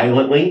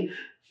violently.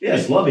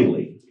 Yes,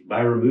 lovingly, by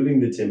removing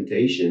the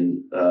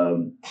temptation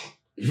from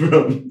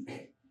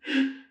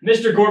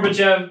Mr.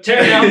 Gorbachev,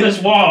 tear down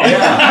this wall.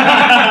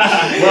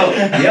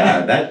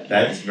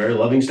 That's a very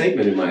loving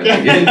statement in my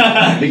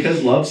opinion,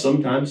 because love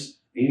sometimes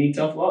you need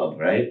tough love,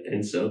 right?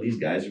 And so these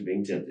guys are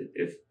being tempted.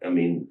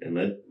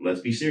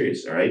 Let's be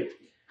serious, all right?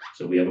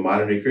 So we have a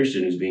modern day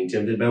Christian who's being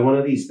tempted by one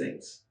of these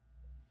things.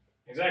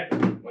 Exactly.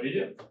 What do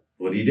you do?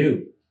 What do you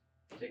do?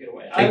 Take it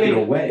away. Take it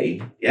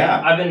away.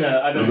 Yeah. I've been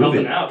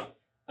helping out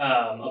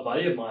a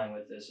buddy of mine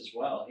with this as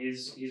well.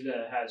 He's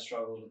had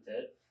struggles with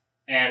it,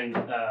 and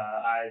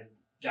I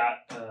got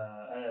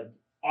an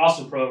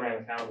awesome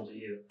program accountable to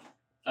you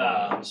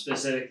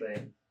specifically,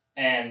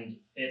 and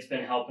it's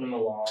been helping him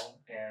along.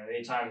 And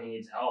anytime he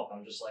needs help,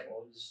 I'm just like,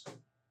 well, just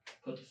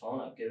put the phone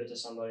up, give it to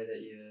somebody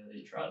that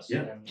you trust.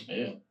 Yeah.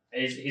 And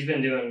he's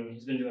been doing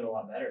a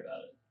lot better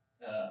about it.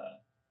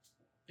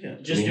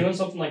 Doing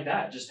something like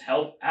that, just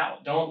help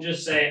out. Don't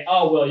just say,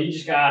 oh well, you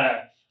just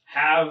gotta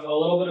have a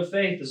little bit of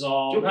faith is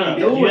all. No.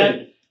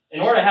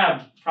 In order to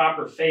have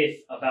proper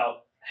faith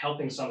about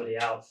helping somebody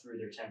out through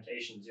their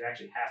temptations. You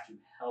actually have to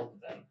help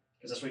them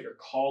because that's what you're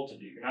called to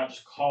do. You're not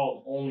just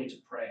called only to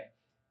pray.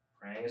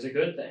 Praying is a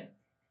good thing,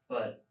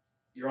 but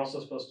you're also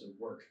supposed to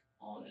work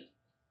on it.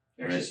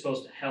 You're actually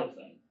supposed to help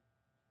them.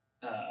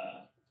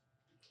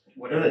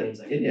 Whatever it means.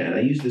 And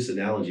I use this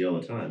analogy all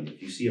the time.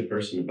 If you see a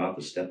person about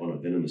to step on a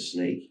venomous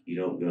snake, you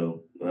don't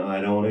go, well, I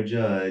don't want to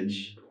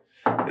judge.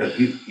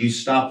 You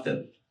stop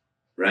them,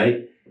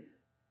 right?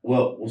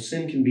 Well,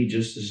 sin can be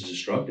just as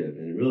destructive.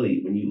 And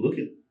really, when you look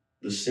at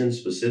the sin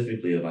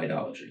specifically of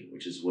idolatry,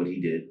 which is what he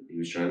did, he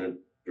was trying to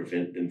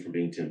prevent them from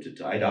being tempted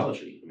to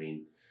idolatry. I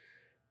mean,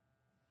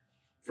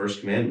 first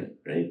commandment,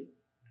 right?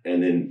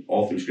 And then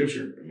all through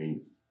Scripture. I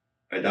mean,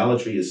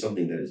 idolatry is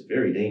something that is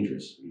very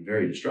dangerous and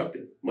very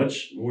destructive,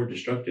 much more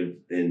destructive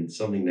than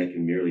something that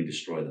can merely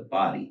destroy the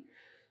body.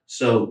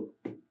 So,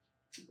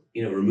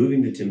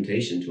 removing the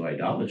temptation to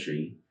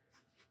idolatry,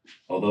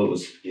 although it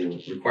was,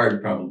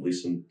 required probably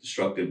some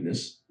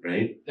destructiveness,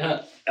 right?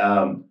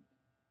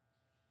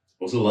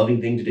 Was a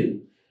loving thing to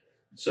do.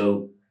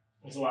 So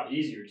it's a lot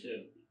easier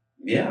too.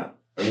 Yeah.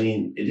 I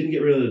mean, it didn't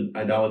get rid of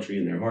idolatry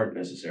in their heart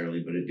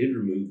necessarily, but it did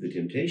remove the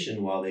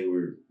temptation while they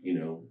were,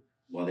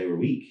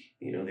 weak.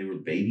 They were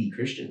baby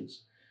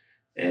Christians.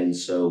 And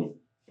so...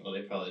 Well,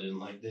 they probably didn't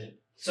like that.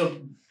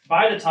 So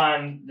by the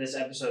time this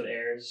episode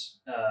airs,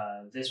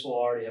 this will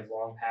already have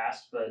long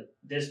passed, but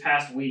this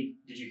past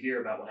week, did you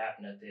hear about what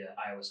happened at the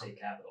Iowa State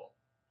Capitol?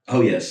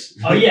 Oh, yes.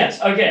 Oh,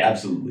 yes. Okay.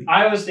 Absolutely.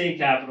 Iowa State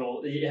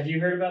Capitol. Have you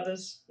heard about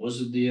this?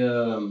 Was it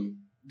the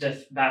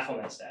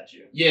Baphomet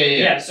statue?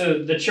 Yeah.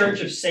 So the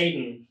Church of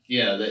Satan.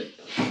 Yeah,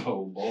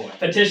 oh boy.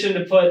 Petitioned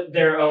to put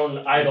their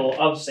own idol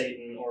of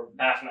Satan or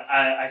Baphomet.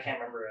 I can't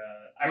remember.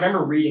 I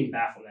remember reading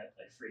Baphomet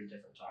like 3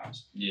 different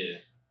times. Yeah.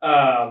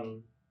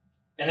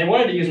 And they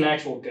wanted to use an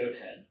actual goat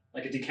head,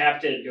 like a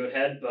decapitated goat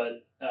head,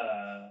 but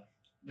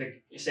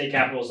the state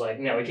capitol was like,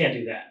 no, we can't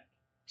do that.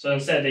 So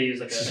instead they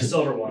used like a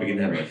silver one. We can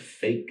have a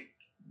fake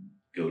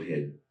goat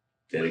head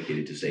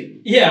dedicated to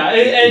Satan. Yeah,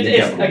 and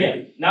it's,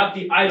 again, not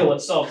the idol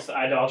itself, it's the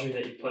idolatry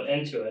that you put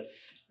into it.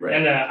 Right.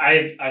 And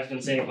I've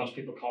been seeing a bunch of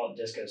people call it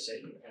Disco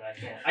Satan, and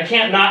I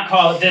can't not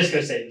call it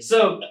Disco Satan.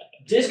 So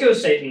Disco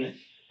Satan,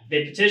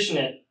 they petition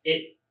it.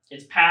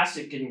 It's passed.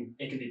 It can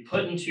be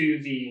put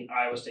into the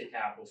Iowa State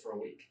Capitol for a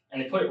week,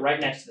 and they put it right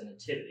next to the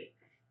Nativity.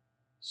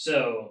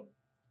 So,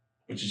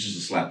 which is just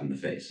a slap in the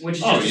face. A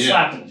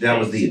slap in the face. That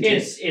was the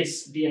intent.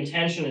 It's the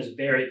intention is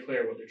very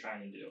clear what they're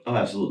trying to do. Oh,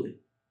 absolutely.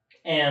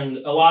 And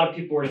a lot of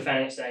people were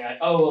defending it, saying like,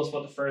 "Oh, well, it's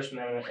what the First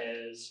Amendment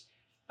is."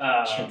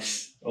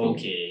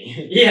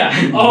 Okay.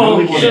 Yeah. Oh,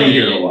 we'll be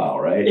here a while,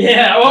 right?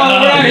 Yeah.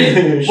 Well,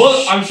 right.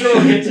 Well, I'm sure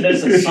we'll get to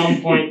this at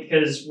some point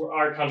because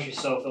our country's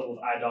so filled with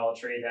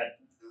idolatry that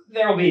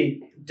there will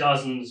be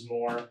dozens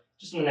more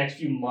just in the next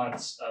few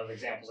months of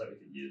examples that we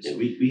could use.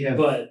 Yeah,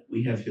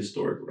 we have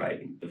historic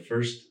writing. The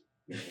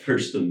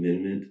First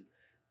Amendment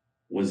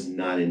was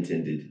not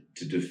intended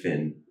to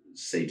defend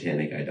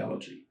satanic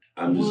idolatry.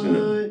 I'm just going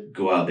to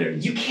go out there.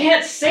 You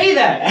can't say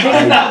that.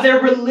 Think about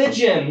their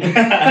religion.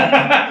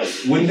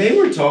 When they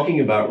were talking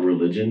about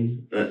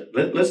religion,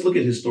 let's look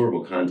at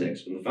historical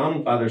context. When the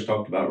Founding Fathers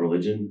talked about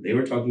religion, they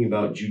were talking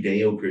about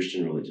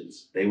Judeo-Christian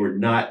religions. They were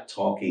not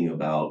talking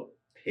about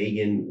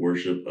pagan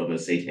worship of a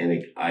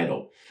satanic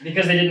idol.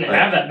 Because they didn't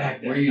have that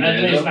back then.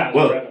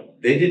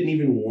 They didn't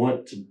even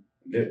want to.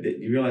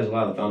 You realize a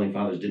lot of the Founding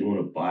Fathers didn't want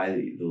to buy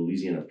the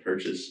Louisiana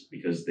Purchase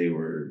because they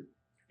were,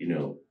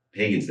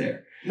 pagans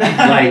there.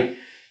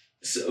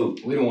 So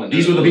we don't want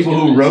these were the people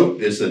who wrote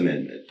this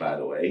amendment, by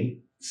the way,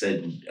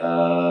 said,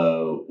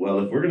 well,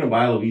 if we're going to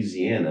buy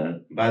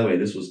Louisiana, by the way,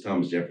 this was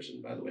Thomas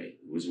Jefferson, by the way,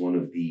 who was one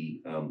of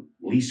the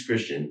least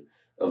Christian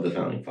of the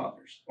Founding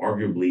Fathers,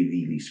 arguably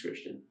the least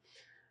Christian,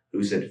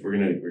 who said, if we're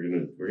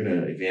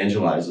gonna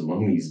evangelize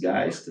among these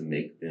guys to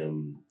make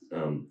them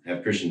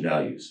have Christian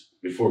values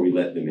before we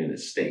let them in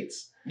as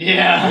states.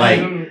 Yeah.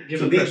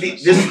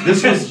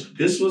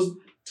 This was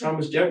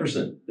Thomas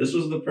Jefferson. This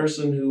was the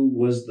person who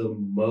was the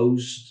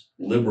most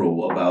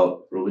liberal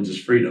about religious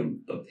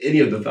freedom of any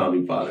of the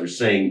Founding Fathers,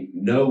 saying,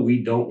 no,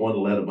 we don't want to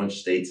let a bunch of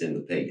states in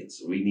with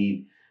pagans. We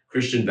need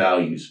Christian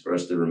values for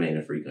us to remain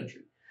a free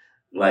country.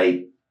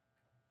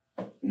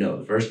 No,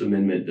 the First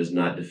Amendment does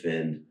not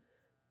defend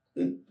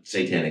the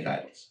satanic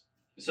idols.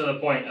 So the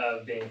point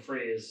of being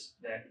free is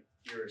that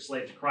you're a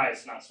slave to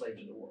Christ, not slave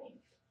to the world.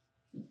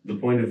 The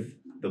point of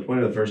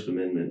the First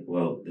Amendment,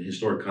 well, the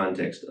historic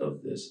context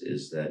of this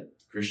is that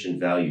Christian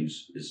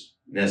values is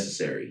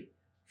necessary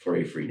for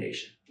a free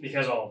nation.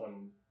 Because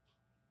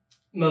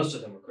most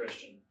of them were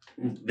Christian.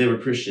 They were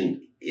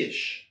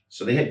Christian-ish.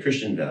 So they had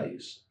Christian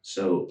values.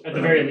 So at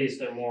the very least,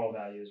 their moral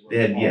values were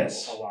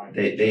aligned.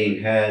 They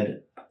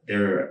had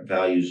their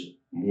values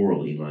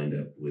morally lined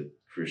up with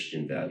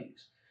Christian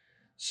values.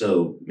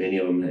 So many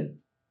of them had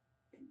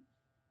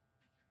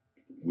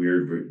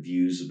weird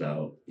views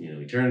about,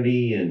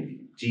 eternity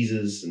and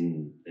Jesus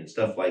and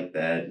stuff like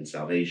that, and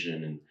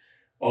salvation and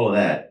all of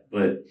that.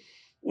 But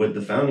what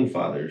the Founding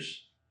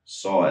Fathers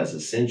saw as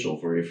essential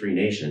for a free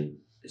nation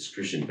is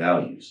Christian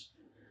values.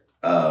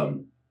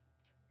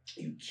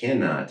 you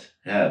cannot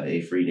have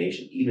a free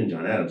nation. Even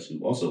John Adams, who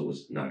also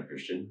was not a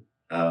Christian,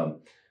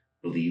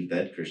 believed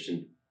that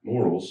Christian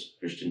morals,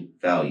 Christian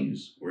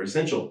values were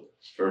essential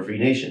for a free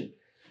nation.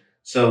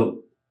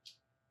 So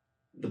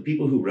the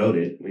people who wrote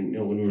it, when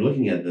we're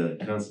looking at the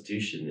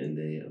Constitution and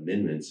the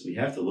amendments, we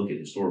have to look at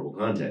historical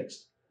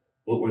context.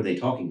 What were they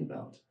talking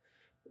about?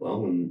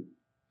 Well, when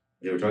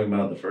they were talking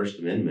about the First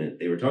Amendment,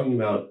 they were talking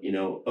about,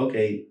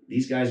 okay,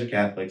 these guys are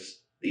Catholics,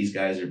 these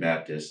guys are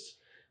Baptists,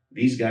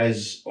 these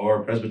guys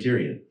are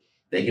Presbyterian.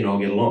 They can all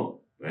get along,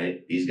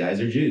 right? These guys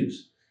are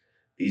Jews.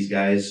 These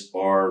guys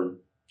are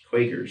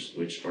Quakers,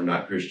 which are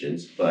not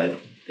Christians, but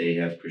they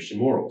have Christian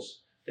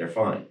morals. They're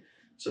fine.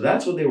 So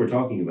that's what they were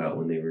talking about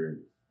when they were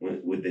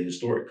with the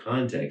historic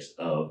context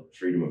of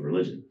freedom of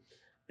religion.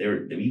 They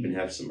even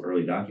have some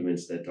early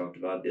documents that talked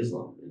about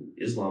Islam. And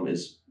Islam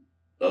is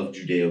of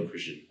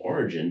Judeo-Christian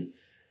origin,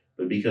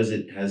 but because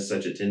it has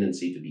such a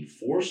tendency to be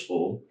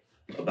forceful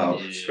about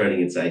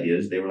spreading its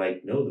ideas, they were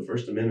like, no, the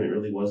First Amendment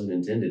really wasn't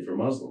intended for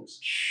Muslims,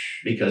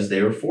 because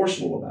they were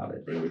forceful about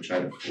it. They were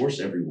trying to force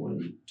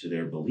everyone to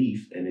their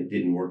belief, and it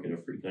didn't work in a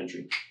free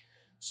country.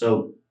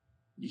 So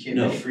you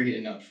can't be free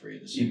and not free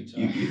at the same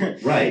time.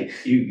 Right.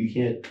 You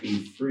can't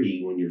be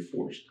free when you're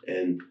forced.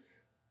 And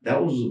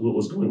that was what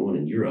was going on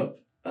in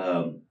Europe.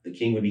 The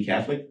king would be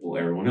Catholic. Well,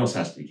 everyone else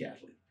has to be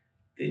Catholic.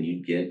 Then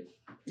you'd get,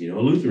 a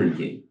Lutheran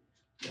king.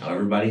 Now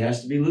everybody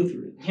has to be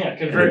Lutheran. Yeah,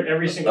 convert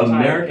every single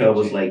time. America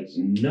was like,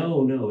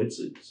 no,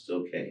 it's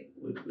okay.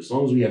 As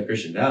long as we have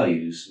Christian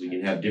values, we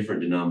can have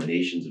different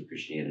denominations of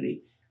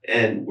Christianity,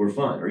 and we're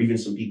fine. Or even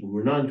some people who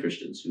are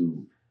non-Christians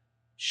who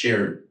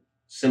share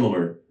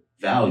similar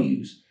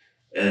values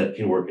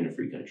can work in a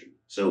free country.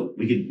 So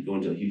we could go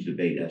into a huge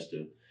debate as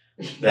to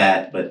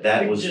that, but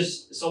that was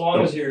just so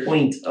long as the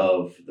point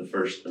of the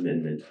First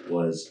Amendment,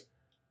 was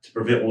to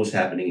prevent what was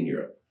happening in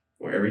Europe,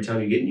 where every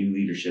time you get new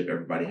leadership,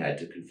 everybody had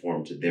to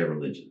conform to their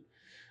religion.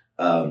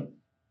 But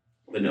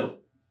no,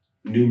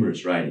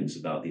 numerous writings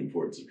about the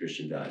importance of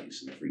Christian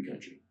values in a free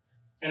country.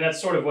 And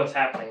that's sort of what's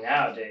happening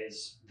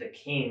nowadays. The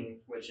king,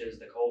 which is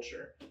the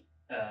culture,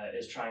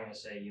 is trying to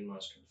say you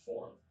must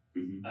conform.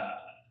 Mm-hmm.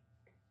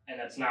 And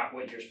that's not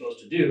what you're supposed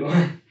to do.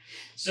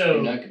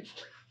 So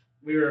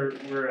we're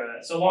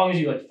so long as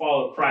you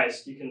follow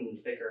Christ, you can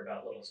bicker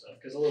about little stuff,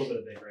 because a little bit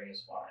of bickering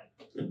is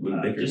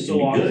fine. Just so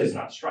long as it's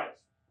not strife.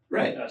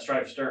 Right.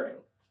 Strife stirring.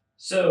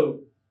 So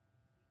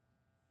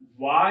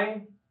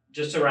why?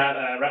 Just to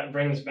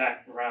bring us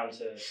back around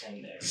to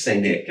St. Nick.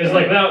 St. Nick. Because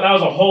that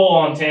was a whole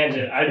on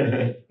tangent.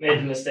 I made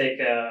the mistake.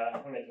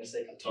 of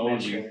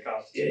told you. the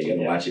Constitution. Yeah, you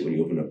gotta watch it when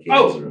you open up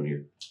cases around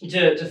here.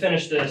 To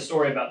finish the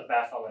story about the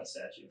Baphomet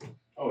statue.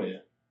 Oh yeah.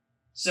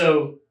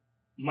 So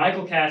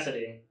Michael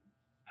Cassidy,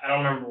 I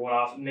don't remember what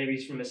off. Maybe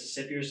he's from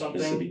Mississippi or something.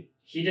 Mississippi.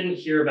 He didn't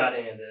hear about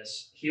any of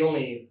this. He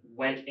only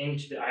went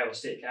into the Iowa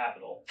State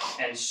Capitol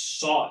and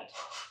saw it.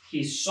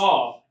 He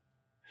saw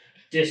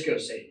Disco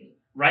Satan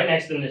right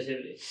next to the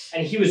Nativity.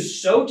 And he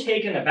was so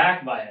taken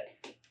aback by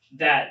it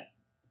that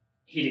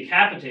he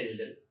decapitated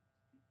it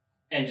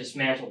and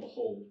dismantled the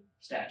whole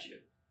statue.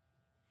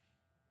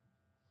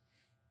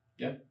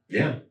 Yeah.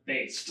 Yeah.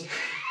 Based.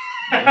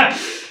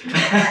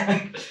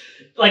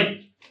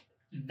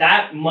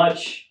 That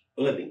much.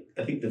 Well,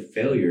 I think the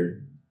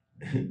failure,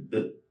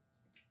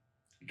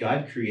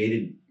 God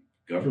created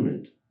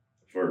government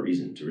for a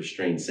reason, to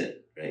restrain sin,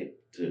 right?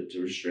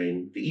 To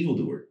restrain the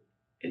evildoer.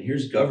 And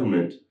here's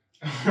government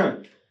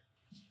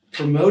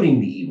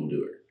promoting the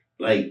evildoer.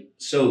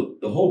 So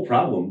the whole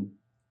problem,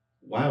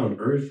 why on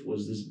earth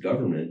was this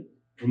government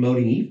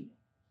promoting evil?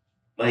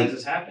 How is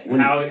this happening?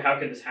 How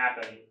could this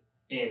happen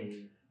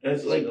in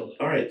That's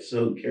all right,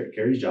 so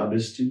Carrie's job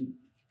is to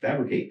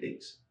fabricate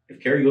things. If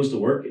Carrie goes to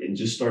work and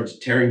just starts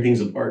tearing things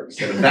apart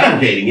instead of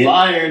fabricating it,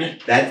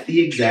 fired. That's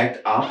the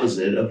exact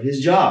opposite of his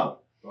job.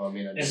 Well, I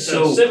mean, and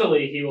so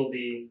civilly, he will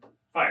be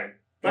fired.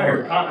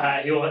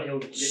 He'll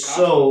get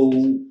so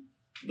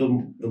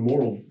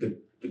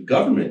the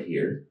government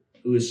here,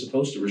 who is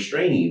supposed to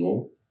restrain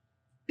evil,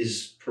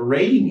 is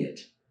parading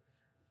it.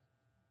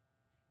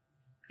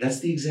 That's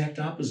the exact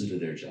opposite of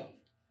their job.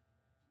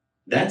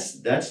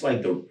 That's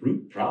the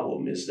root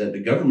problem, is that the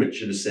government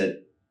should have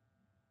said,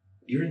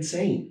 you're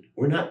insane.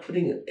 We're not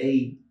putting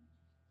a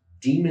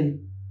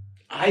demon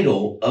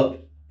idol up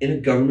in a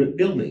government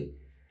building.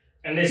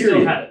 And they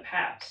still had it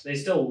pass. They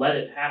still let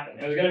it happen.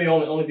 It was going to be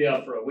only be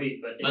up for a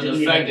week, but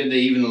the fact that they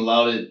even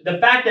allowed it. The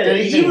fact that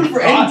it even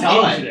for any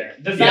time there.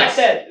 The fact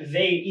that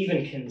they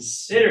even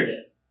considered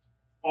it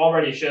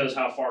already shows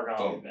how far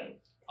gone we've been.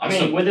 I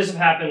mean, would this have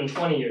happened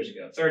 20 years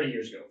ago, 30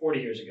 years ago, 40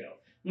 years ago?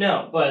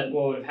 No, but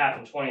what would have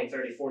happened 20,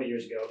 30, 40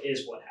 years ago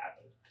is what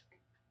happened.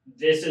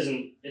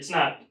 It's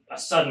not a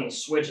sudden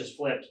switch is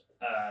flipped,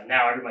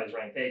 now everybody's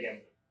running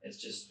pagan. It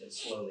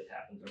slowly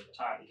happens over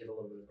time. You give a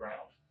little bit of ground.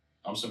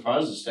 I'm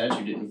surprised the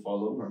statue didn't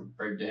fall over and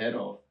break the head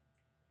off.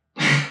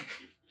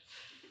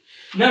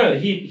 No,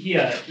 he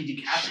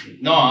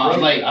decapitated. No,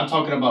 I'm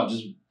talking about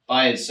just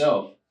by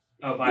itself.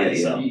 Oh, by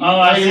itself. Yeah.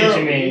 I see what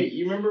you mean.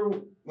 You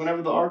remember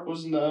whenever the ark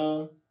was in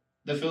the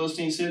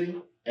Philistine city?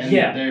 And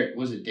there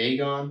was it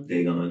Dagon?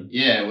 Dagon.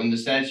 Yeah, when the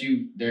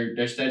statue,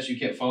 their statue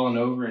kept falling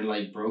over and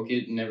like broke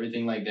it and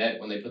everything like that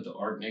when they put the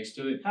ark next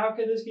to it. How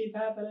could this keep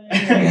happening?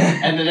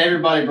 And then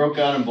everybody broke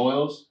out in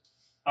boils.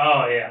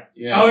 Oh yeah.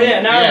 Yeah. Oh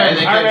yeah. Now and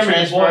they kept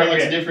transferring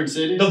the to different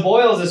cities. The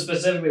boils is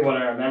specifically what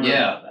I remember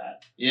about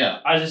that. Yeah.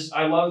 I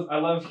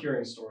love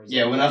hearing stories.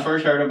 Yeah. When I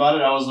first heard about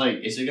it, I was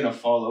like, is it gonna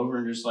fall over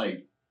and just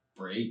like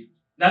break?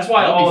 That's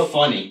why that'd be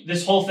funny.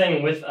 This whole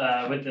thing with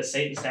the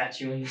Satan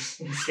statue in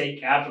the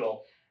state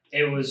capitol,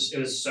 it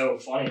was so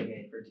funny to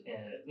me.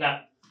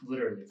 Not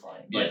literally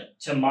funny, but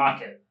to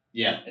mock it.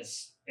 Yeah.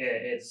 It's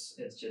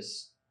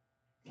just.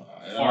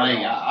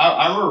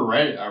 I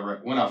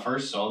remember when I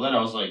first saw that,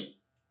 I was like,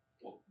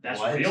 "That's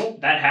what? real?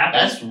 That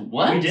happened? That's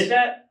what? We did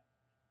that?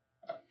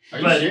 Are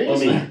you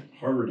serious? I mean,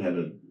 Harvard had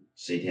a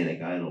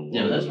satanic idol.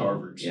 Yeah, but that's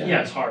Harvard.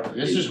 Yeah, it's Harvard.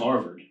 This is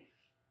Harvard.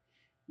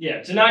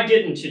 Yeah, to not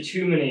get into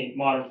too many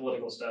modern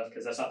political stuff,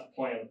 because that's not the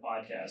point of the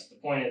podcast. The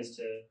point is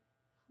to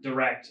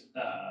direct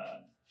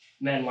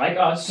men like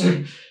us,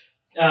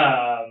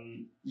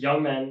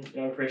 young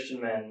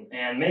Christian men,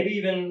 and maybe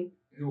even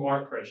who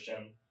aren't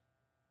Christian,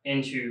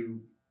 into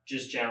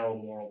just general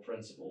moral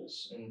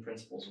principles and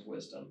principles of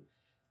wisdom.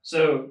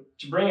 So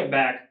to bring it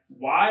back,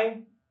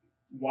 why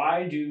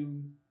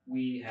do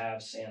we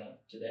have Santa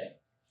today?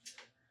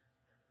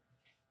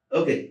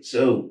 Okay,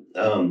 so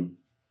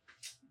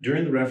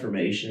during the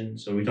Reformation,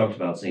 so we talked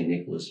about St.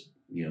 Nicholas,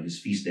 his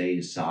feast day,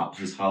 his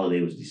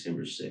holiday was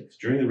December 6th.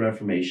 During the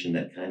Reformation,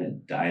 that kind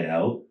of died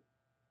out,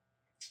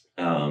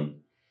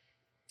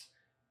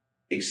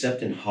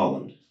 except in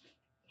Holland.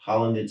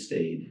 Holland had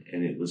stayed,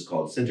 and it was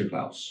called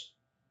Sinterklaas,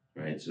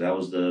 right? So that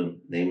was the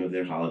name of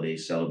their holiday,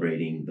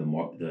 celebrating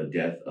the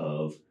death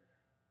of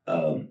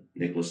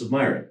Nicholas of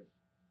Myra.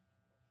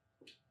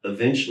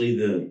 Eventually,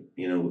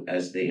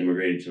 as they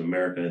immigrated to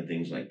America and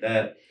things like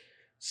that,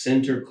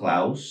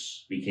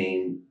 Sinterklaas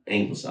became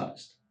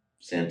anglicized,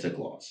 Santa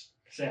Claus.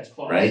 Santa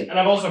Claus. Right? And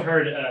I've also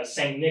heard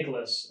St.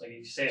 Nicholas, like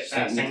you say it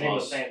fast, St.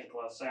 Nicholas,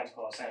 Nicholas. Santa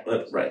Claus.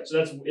 Right.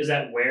 So is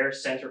that where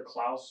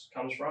Sinterklaas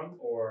comes from?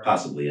 Or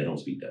Possibly, I don't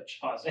speak Dutch.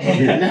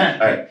 Possibly. All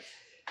right.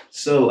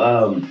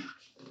 So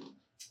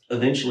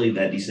eventually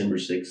that December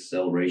 6th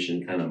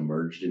celebration kind of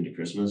merged into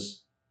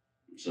Christmas.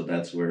 So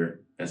that's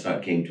how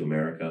it came to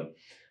America.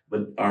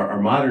 But our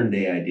modern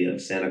day idea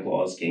of Santa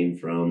Claus came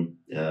from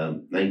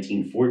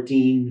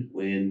 1914,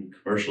 when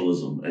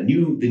commercialism,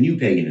 the new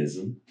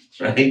paganism,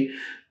 right?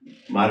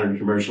 Modern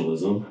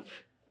commercialism,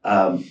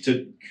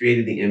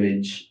 created the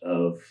image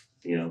of,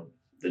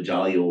 the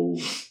jolly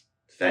old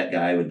fat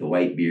guy with the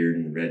white beard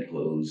and the red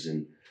clothes,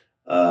 and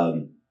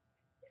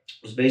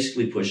was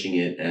basically pushing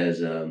it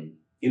as, a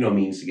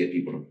means to get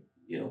people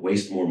to,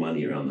 waste more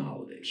money around the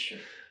holidays. Sure.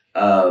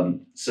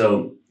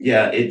 So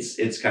yeah,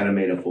 it's kind of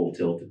made a full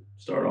tilt.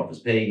 Started off as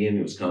pagan,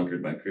 it was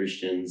conquered by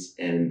Christians,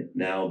 and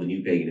now the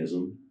new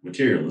paganism,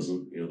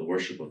 materialism, the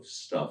worship of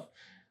stuff,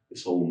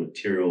 this whole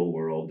material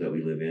world that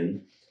we live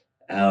in,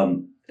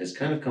 has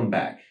kind of come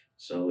back.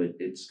 So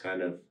it's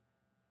kind of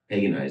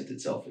paganized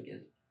itself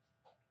again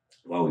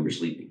while we were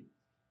sleeping.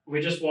 We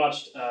just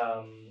watched,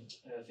 I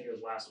think it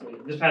was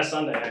this past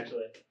Sunday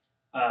actually,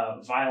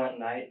 Violent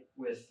Night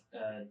with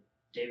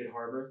David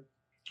Harbour.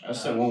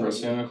 That's the one with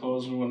Santa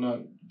Claus and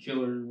whatnot,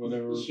 killer,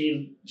 whatever.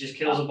 He just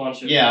kills a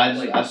bunch of... Yeah,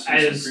 I've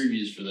seen some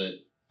previews for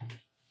that.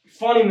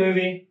 Funny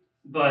movie,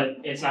 but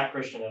it's not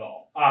Christian at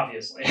all,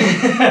 obviously.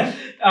 It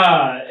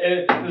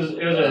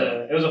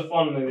was a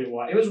fun movie to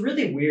watch. It was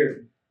really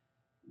weird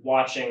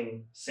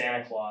watching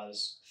Santa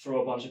Claus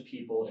throw a bunch of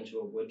people into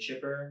a wood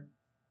chipper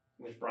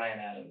with Bryan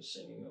Adams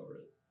singing over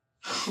it.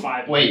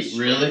 5 Wait, minutes.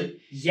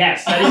 really?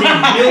 Yes, that is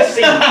a real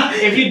scene.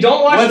 If you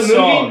don't watch the movie...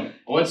 Song?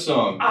 What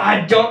song?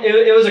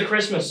 It was a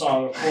Christmas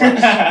song, of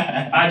course.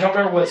 I don't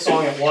remember what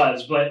song it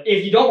was, but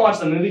if you don't watch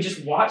the movie,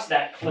 just watch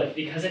that clip,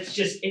 because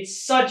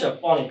it's such a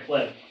funny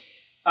clip.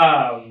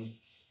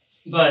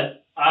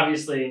 But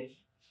obviously,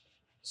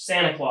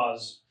 Santa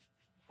Claus,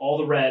 all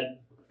the red.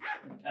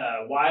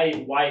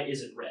 Why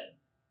is it red?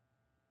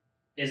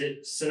 Is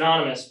it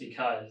synonymous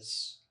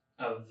because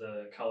of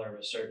the color of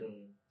a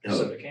certain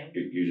soda can?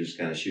 You're just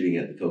kind of shooting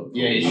at the Coca-Cola.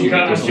 Yeah, I'm shooting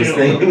at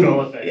the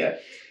Coca-Cola thing.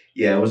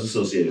 Yeah, it was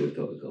associated with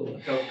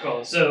Coca-Cola.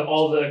 Coca-Cola. So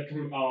all the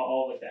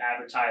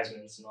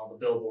advertisements and all the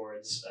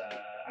billboards.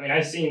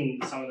 I've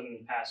seen some of them in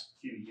the past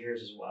few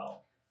years as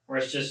well, where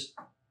it's just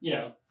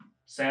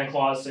Santa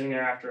Claus sitting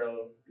there after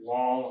a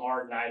long,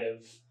 hard night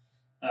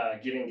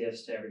of giving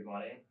gifts to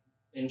everybody,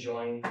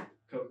 enjoying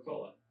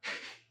Coca-Cola.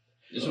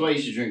 This is why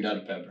you should drink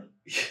Dr. Pepper.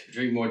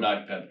 Drink more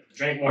Dr. Pepper.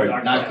 Drink more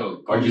Dr. Pepper. Not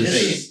Coke. Or Coke just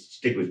is vegan.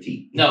 stick with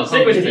tea. No, Stick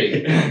Coke with is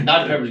tea. vegan.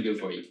 Dr. Pepper's good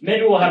for you.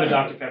 Maybe we'll have a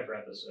Dr. Pepper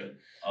episode.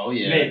 Oh,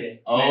 yeah.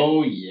 Maybe.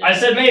 Oh, yeah. I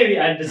said maybe.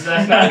 That's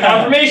not a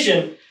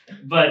confirmation,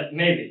 but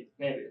maybe.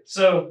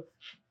 So,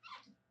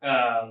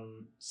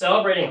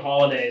 celebrating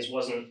holidays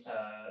wasn't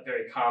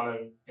very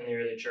common in the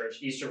early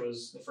church. Easter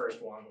was the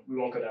first one. We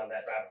won't go down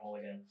that rabbit hole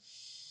again.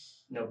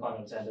 No pun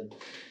intended.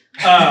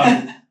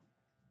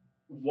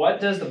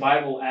 What does the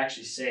Bible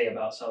actually say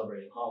about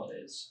celebrating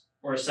holidays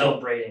or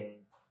celebrating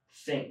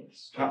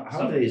things.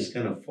 Holidays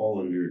kind of fall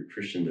under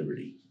Christian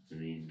liberty. I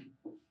mean,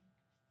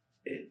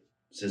 it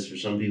says for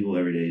some people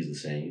every day is the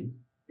same,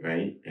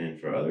 right? And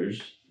for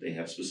others, they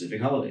have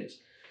specific holidays.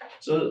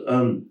 So,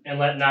 and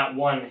let not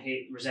one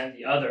resent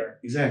the other,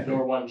 exactly,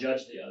 nor one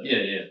judge the other.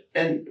 Yeah.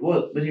 And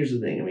but here's the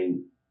thing. I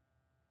mean,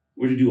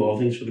 we're to do all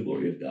things for the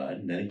glory of God,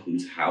 and that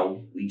includes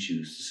how we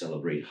choose to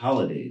celebrate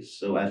holidays.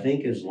 So I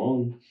think as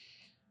long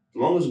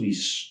as we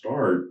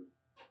start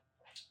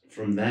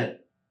from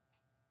that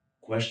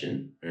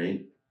question,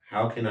 right?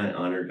 How can I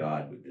honor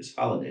God with this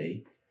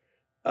holiday?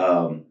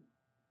 Then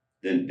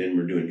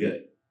we're doing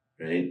good,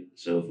 right?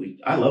 So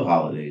I love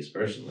holidays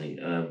personally.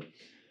 I'm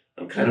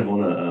kind of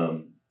on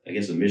a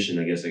mission,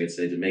 I guess I could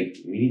say,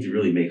 we need to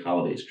really make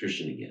holidays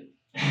Christian again,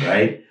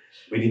 right?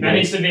 That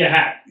needs to be a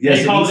hat.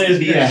 Yes, it needs to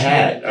be a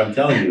hat. I'm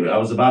telling you, I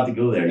was about to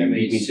go there. You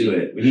beat me to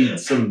it. We need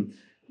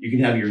you can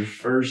have your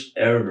first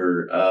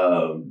ever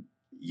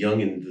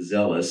Young and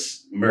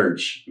Zealous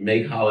merch.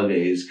 Make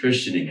holidays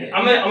Christian again.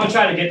 I'm gonna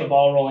try to get the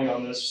ball rolling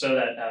on this so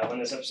that when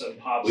this episode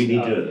pops, we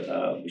need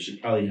to. We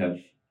should probably have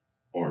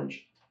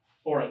orange.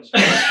 Orange.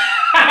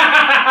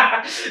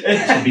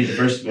 It should be the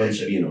first one.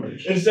 Should be an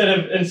orange instead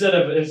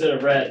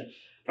of red.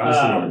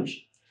 Protestant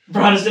orange.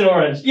 Protestant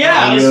orange. Yeah,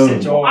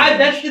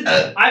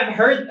 I've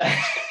heard.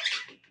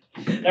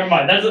 Never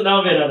mind.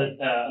 That'll be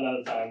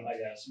another time, I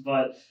guess.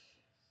 But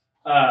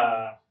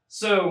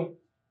so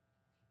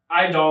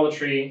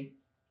idolatry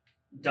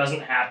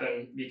doesn't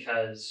happen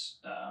because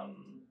of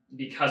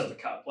the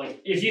cup.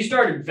 Like if you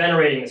started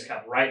venerating this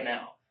cup right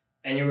now,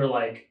 and you were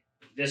like,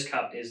 "This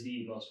cup is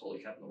the most holy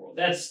cup in the world,"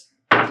 that's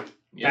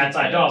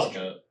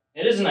idolatry. Nice,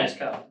 it is a nice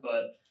cup,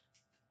 but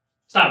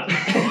stop.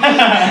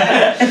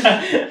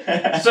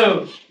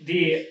 So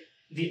the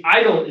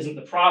idol isn't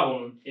the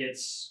problem;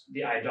 it's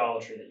the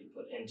idolatry that you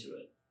put into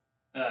it.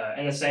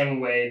 In the same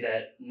way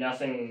that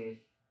nothing,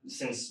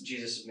 since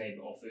Jesus made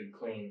all food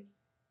clean,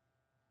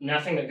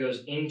 nothing that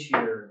goes into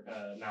your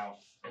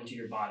mouth, into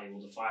your body,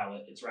 will defile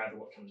it. It's rather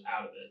what comes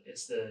out of it.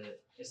 It's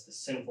the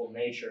sinful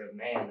nature of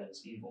man that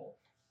is evil,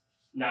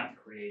 not the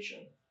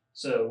creation.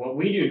 So what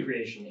we do to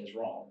creation is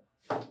wrong.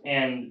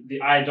 And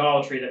the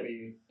idolatry that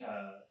we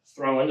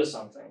throw into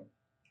something,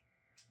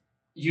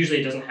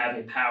 usually it doesn't have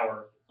any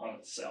power on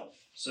itself.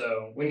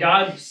 So when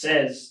God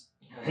says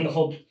in the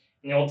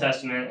Old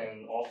Testament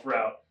and all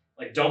throughout,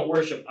 like, don't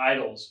worship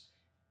idols,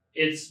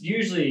 it's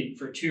usually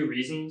for two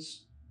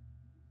reasons.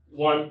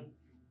 One,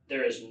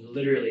 there is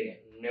literally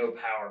no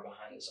power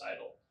behind this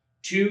idol.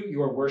 Two,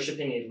 you are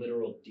worshiping a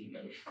literal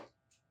demon.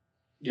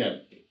 Yeah.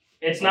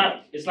 It's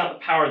not the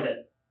power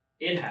that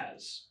it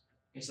has.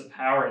 It's the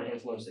power and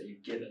influence that you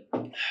give it.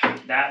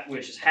 That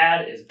which is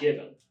had is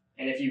given.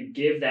 And if you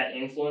give that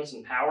influence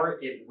and power,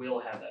 it will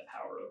have that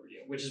power over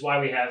you. Which is why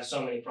we have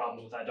so many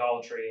problems with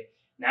idolatry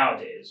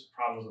nowadays.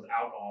 Problems with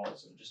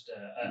alcoholism, just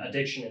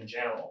addiction in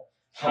general,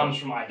 comes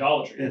from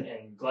idolatry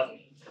and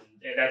gluttony.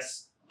 And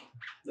that's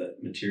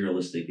that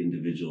materialistic,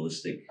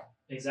 individualistic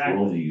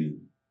worldview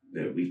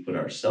that we've put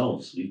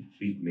ourselves.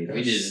 We've made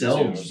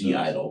ourselves the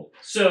idol.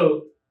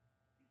 So,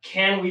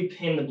 can we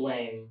pin the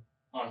blame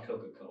on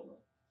Coca-Cola?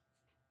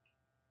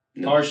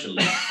 No.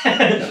 Partially.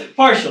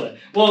 Partially.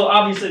 Well,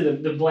 obviously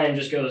the blame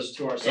just goes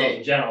to ourselves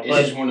in general.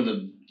 It's just one of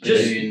the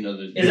billion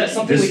other. Is that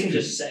something we can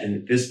just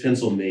say? This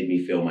pencil made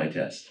me fail my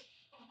test.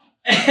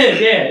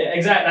 Yeah,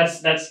 exactly.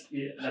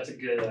 That's a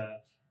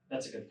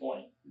good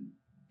point.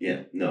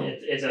 Yeah. No.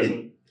 It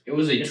doesn't. It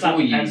was a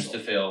tool used to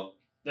fail.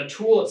 The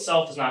tool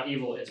itself is not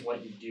evil. It's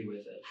what you do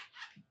with it.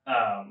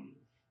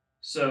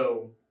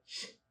 So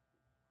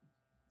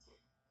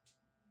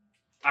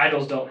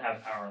idols don't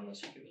have power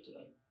unless you give it to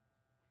them.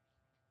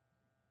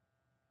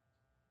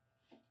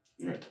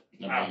 Right.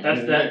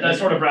 That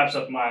sort of wraps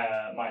up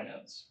my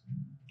notes.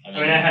 We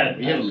have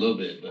a little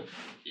bit, but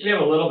we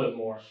have a little bit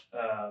more.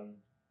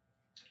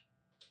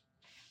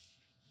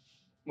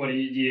 What do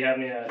you have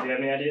any? Do you have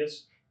any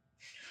ideas?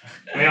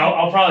 I mean,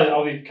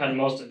 I'll be cutting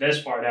most of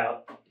this part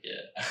out.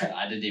 Yeah,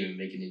 I didn't even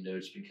make any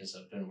notes because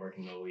I've been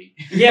working all week.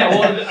 Yeah,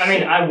 well, I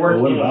mean, I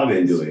work. What have I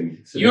been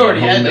doing? You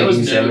already had those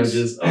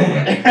notes. Oh,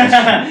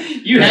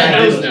 right. You had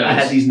those notes. I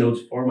had these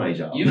notes for my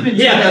job.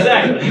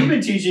 Exactly. You've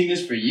been teaching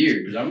this for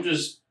years.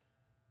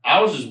 I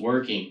was just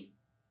working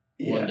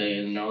one day,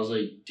 and I was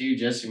like, "Dude,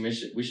 Jesse,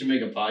 we should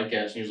make a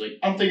podcast." And he was like,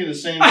 "I'm thinking the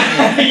same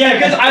thing." Yeah,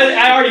 because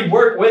I already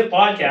work with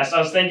podcasts.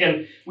 I was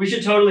thinking we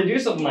should totally do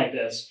something like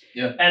this.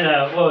 Yeah. And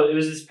it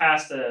was this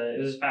past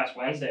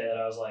Wednesday that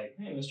I was like,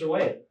 "Hey, Mr.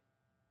 Wade,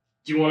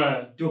 do you want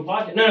to do a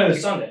podcast?" No, it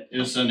was Sunday. It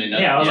was Sunday.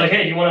 I was like,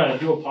 "Hey, do you want to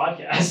do a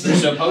podcast?" We were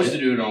supposed to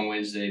do it on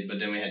Wednesday, but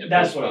then we had to.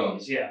 That's what it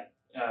was. Yeah.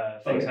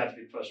 Things had to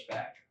be pushed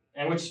back,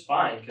 and which is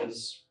fine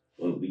because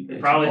we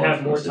probably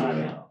have more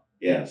time now.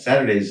 Yeah,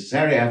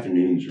 Saturday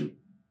afternoons are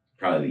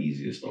probably the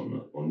easiest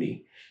on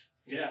me.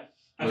 Yeah.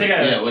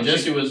 Well,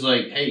 Jesse was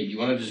like, "Hey, you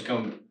want to just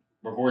come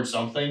record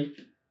something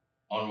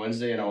on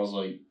Wednesday?" And I was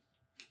like,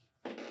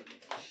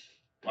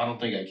 "I don't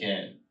think I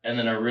can." And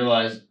then I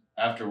realized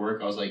after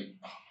work, I was like,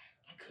 "Oh,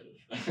 I could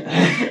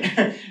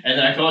have." And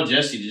then I called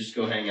Jesse to just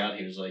go hang out.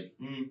 He was like,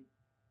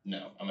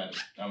 "No, I'm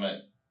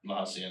at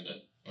La Hacienda.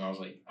 And I was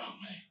like, oh,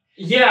 man.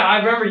 Yeah, I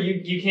remember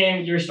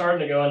you were starting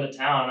to go into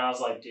town, and I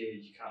was like,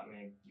 dude, you caught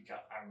me.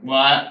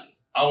 Well,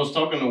 I was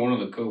talking to one of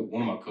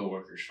my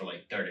coworkers for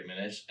like 30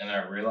 minutes, and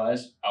I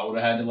realized I would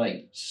have had to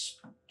like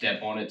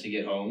step on it to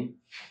get home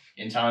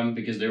in time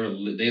because they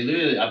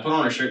literally, I put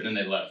on a shirt and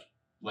then they left.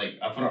 Like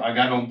I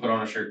got home, put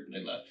on a shirt and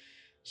they left.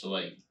 So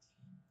like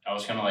I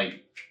was kind of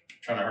like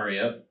trying to hurry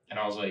up, and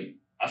I was like,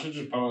 I should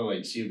just probably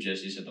like see if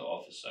Jesse's at the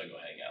office, so I go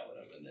hang out with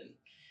him, and then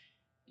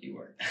you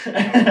weren't.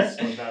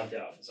 I was not at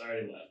the office. I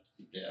already left.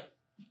 Yeah.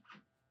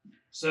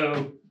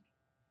 So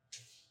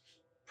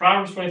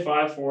Proverbs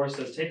 25:4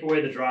 says, "Take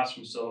away the dross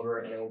from silver,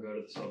 and it will go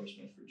to the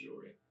silversmith for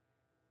jewelry."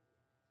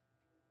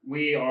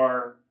 We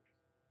are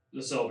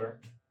the silver.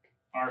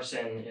 Our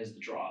sin is the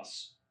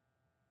dross.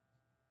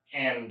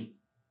 And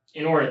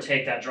in order to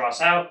take that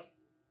dross out,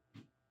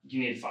 you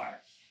need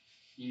fire.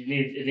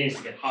 It needs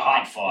to get hot.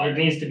 Hot fire. It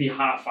needs to be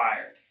hot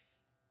fire.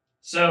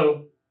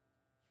 So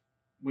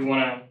we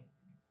want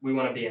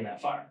to be in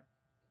that fire.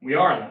 We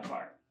are in that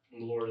fire.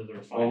 And the Lord is the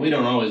refiner. Well, we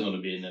don't always want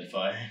to be in that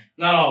fire.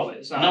 Not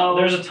always. No.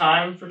 There's a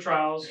time for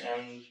trials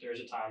and there's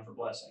a time for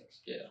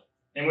blessings. Yeah.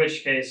 In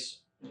which case,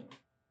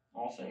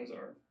 all things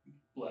are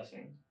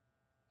blessings.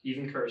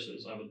 Even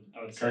curses, I would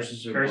say.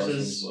 Curses are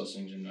blessings.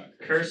 Blessings are not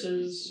curses.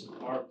 Curses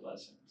are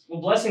blessings.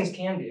 Well, blessings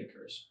can be a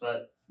curse,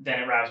 but then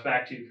it wraps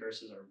back to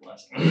curses are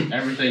blessings.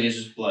 Everything is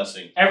just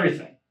blessing.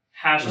 Everything.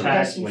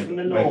 Blessing from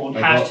the Lord.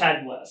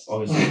 Hashtag blessed.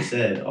 Obviously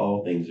said,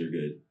 all things are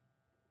good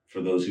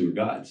for those who are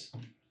God's.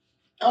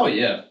 Oh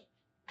yeah.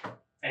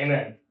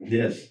 Amen.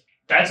 Yes.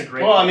 That's a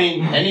great Well, one.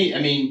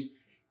 I mean,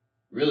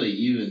 really,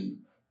 even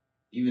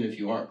if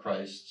you aren't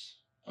Christ's,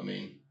 I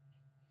mean,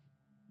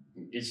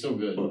 it's still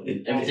good. Well,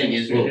 Everything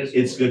is well, good.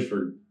 it's good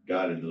for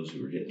God and those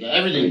who are his.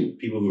 Everything. I mean,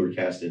 people who are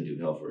cast into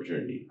hell for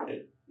eternity,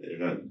 they're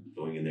not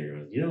going in there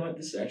going, you know what,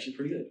 this is actually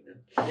pretty good.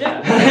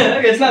 Yeah.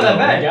 It's not that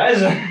bad,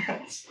 guys.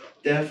 It's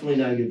definitely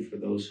not good for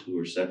those who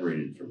are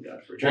separated from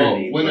God for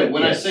eternity. Well,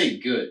 when yes, I say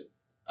good,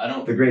 I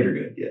don't. the greater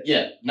good, yes.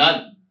 Yeah,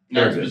 not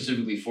They're good.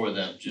 specifically for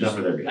them. Just Not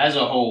for their good. as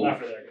a whole, Not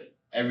for their good.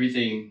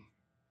 everything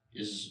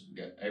is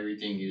God.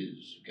 Everything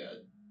is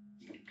God.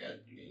 God,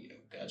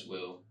 God's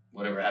will.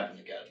 Whatever happened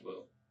to God's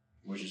will,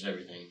 which is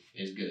everything,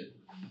 is good.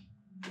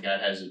 God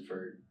has it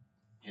for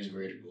His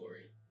greater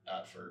glory,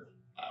 not for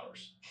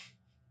ours.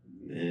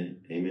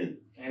 Amen.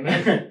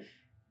 Amen.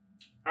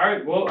 All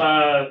right. Well,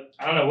 I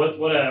don't know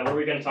what are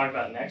we going to talk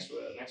about next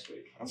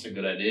week? That's a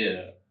good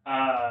idea.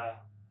 Not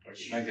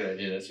a good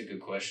idea. That's a good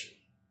question.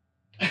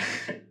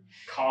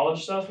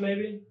 College stuff,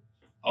 maybe.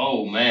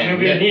 Oh I man, mean,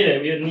 we would need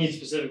it. We would need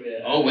specifically.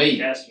 Oh wait,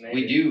 guess, maybe.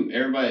 we do.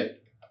 Everybody's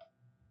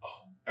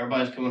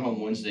coming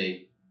home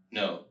Wednesday.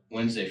 No,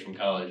 Wednesday from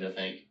college, I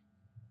think,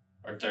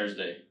 or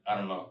Thursday. I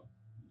don't know.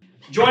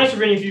 Join us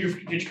for any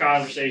future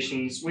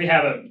conversations. We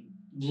have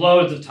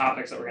loads of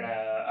topics that we're going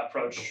to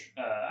approach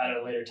at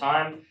a later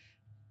time.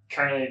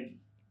 Currently,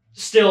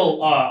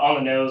 still on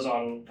the nose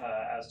on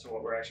as to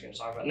what we're actually going to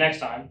talk about next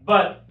time.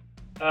 But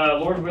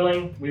Lord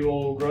willing, we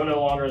will grow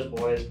no longer as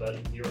boys,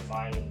 but be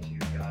refined into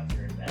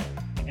God-fearing men.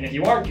 And if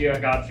you aren't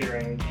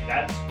God-fearing,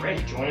 that's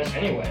great. Join us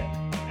anyway.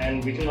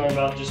 And we can learn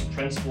about just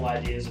principal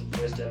ideas of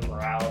wisdom,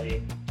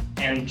 morality,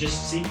 and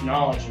just seek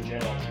knowledge in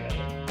general together.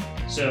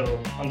 So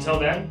until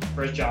then,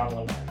 1 John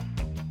 1:9.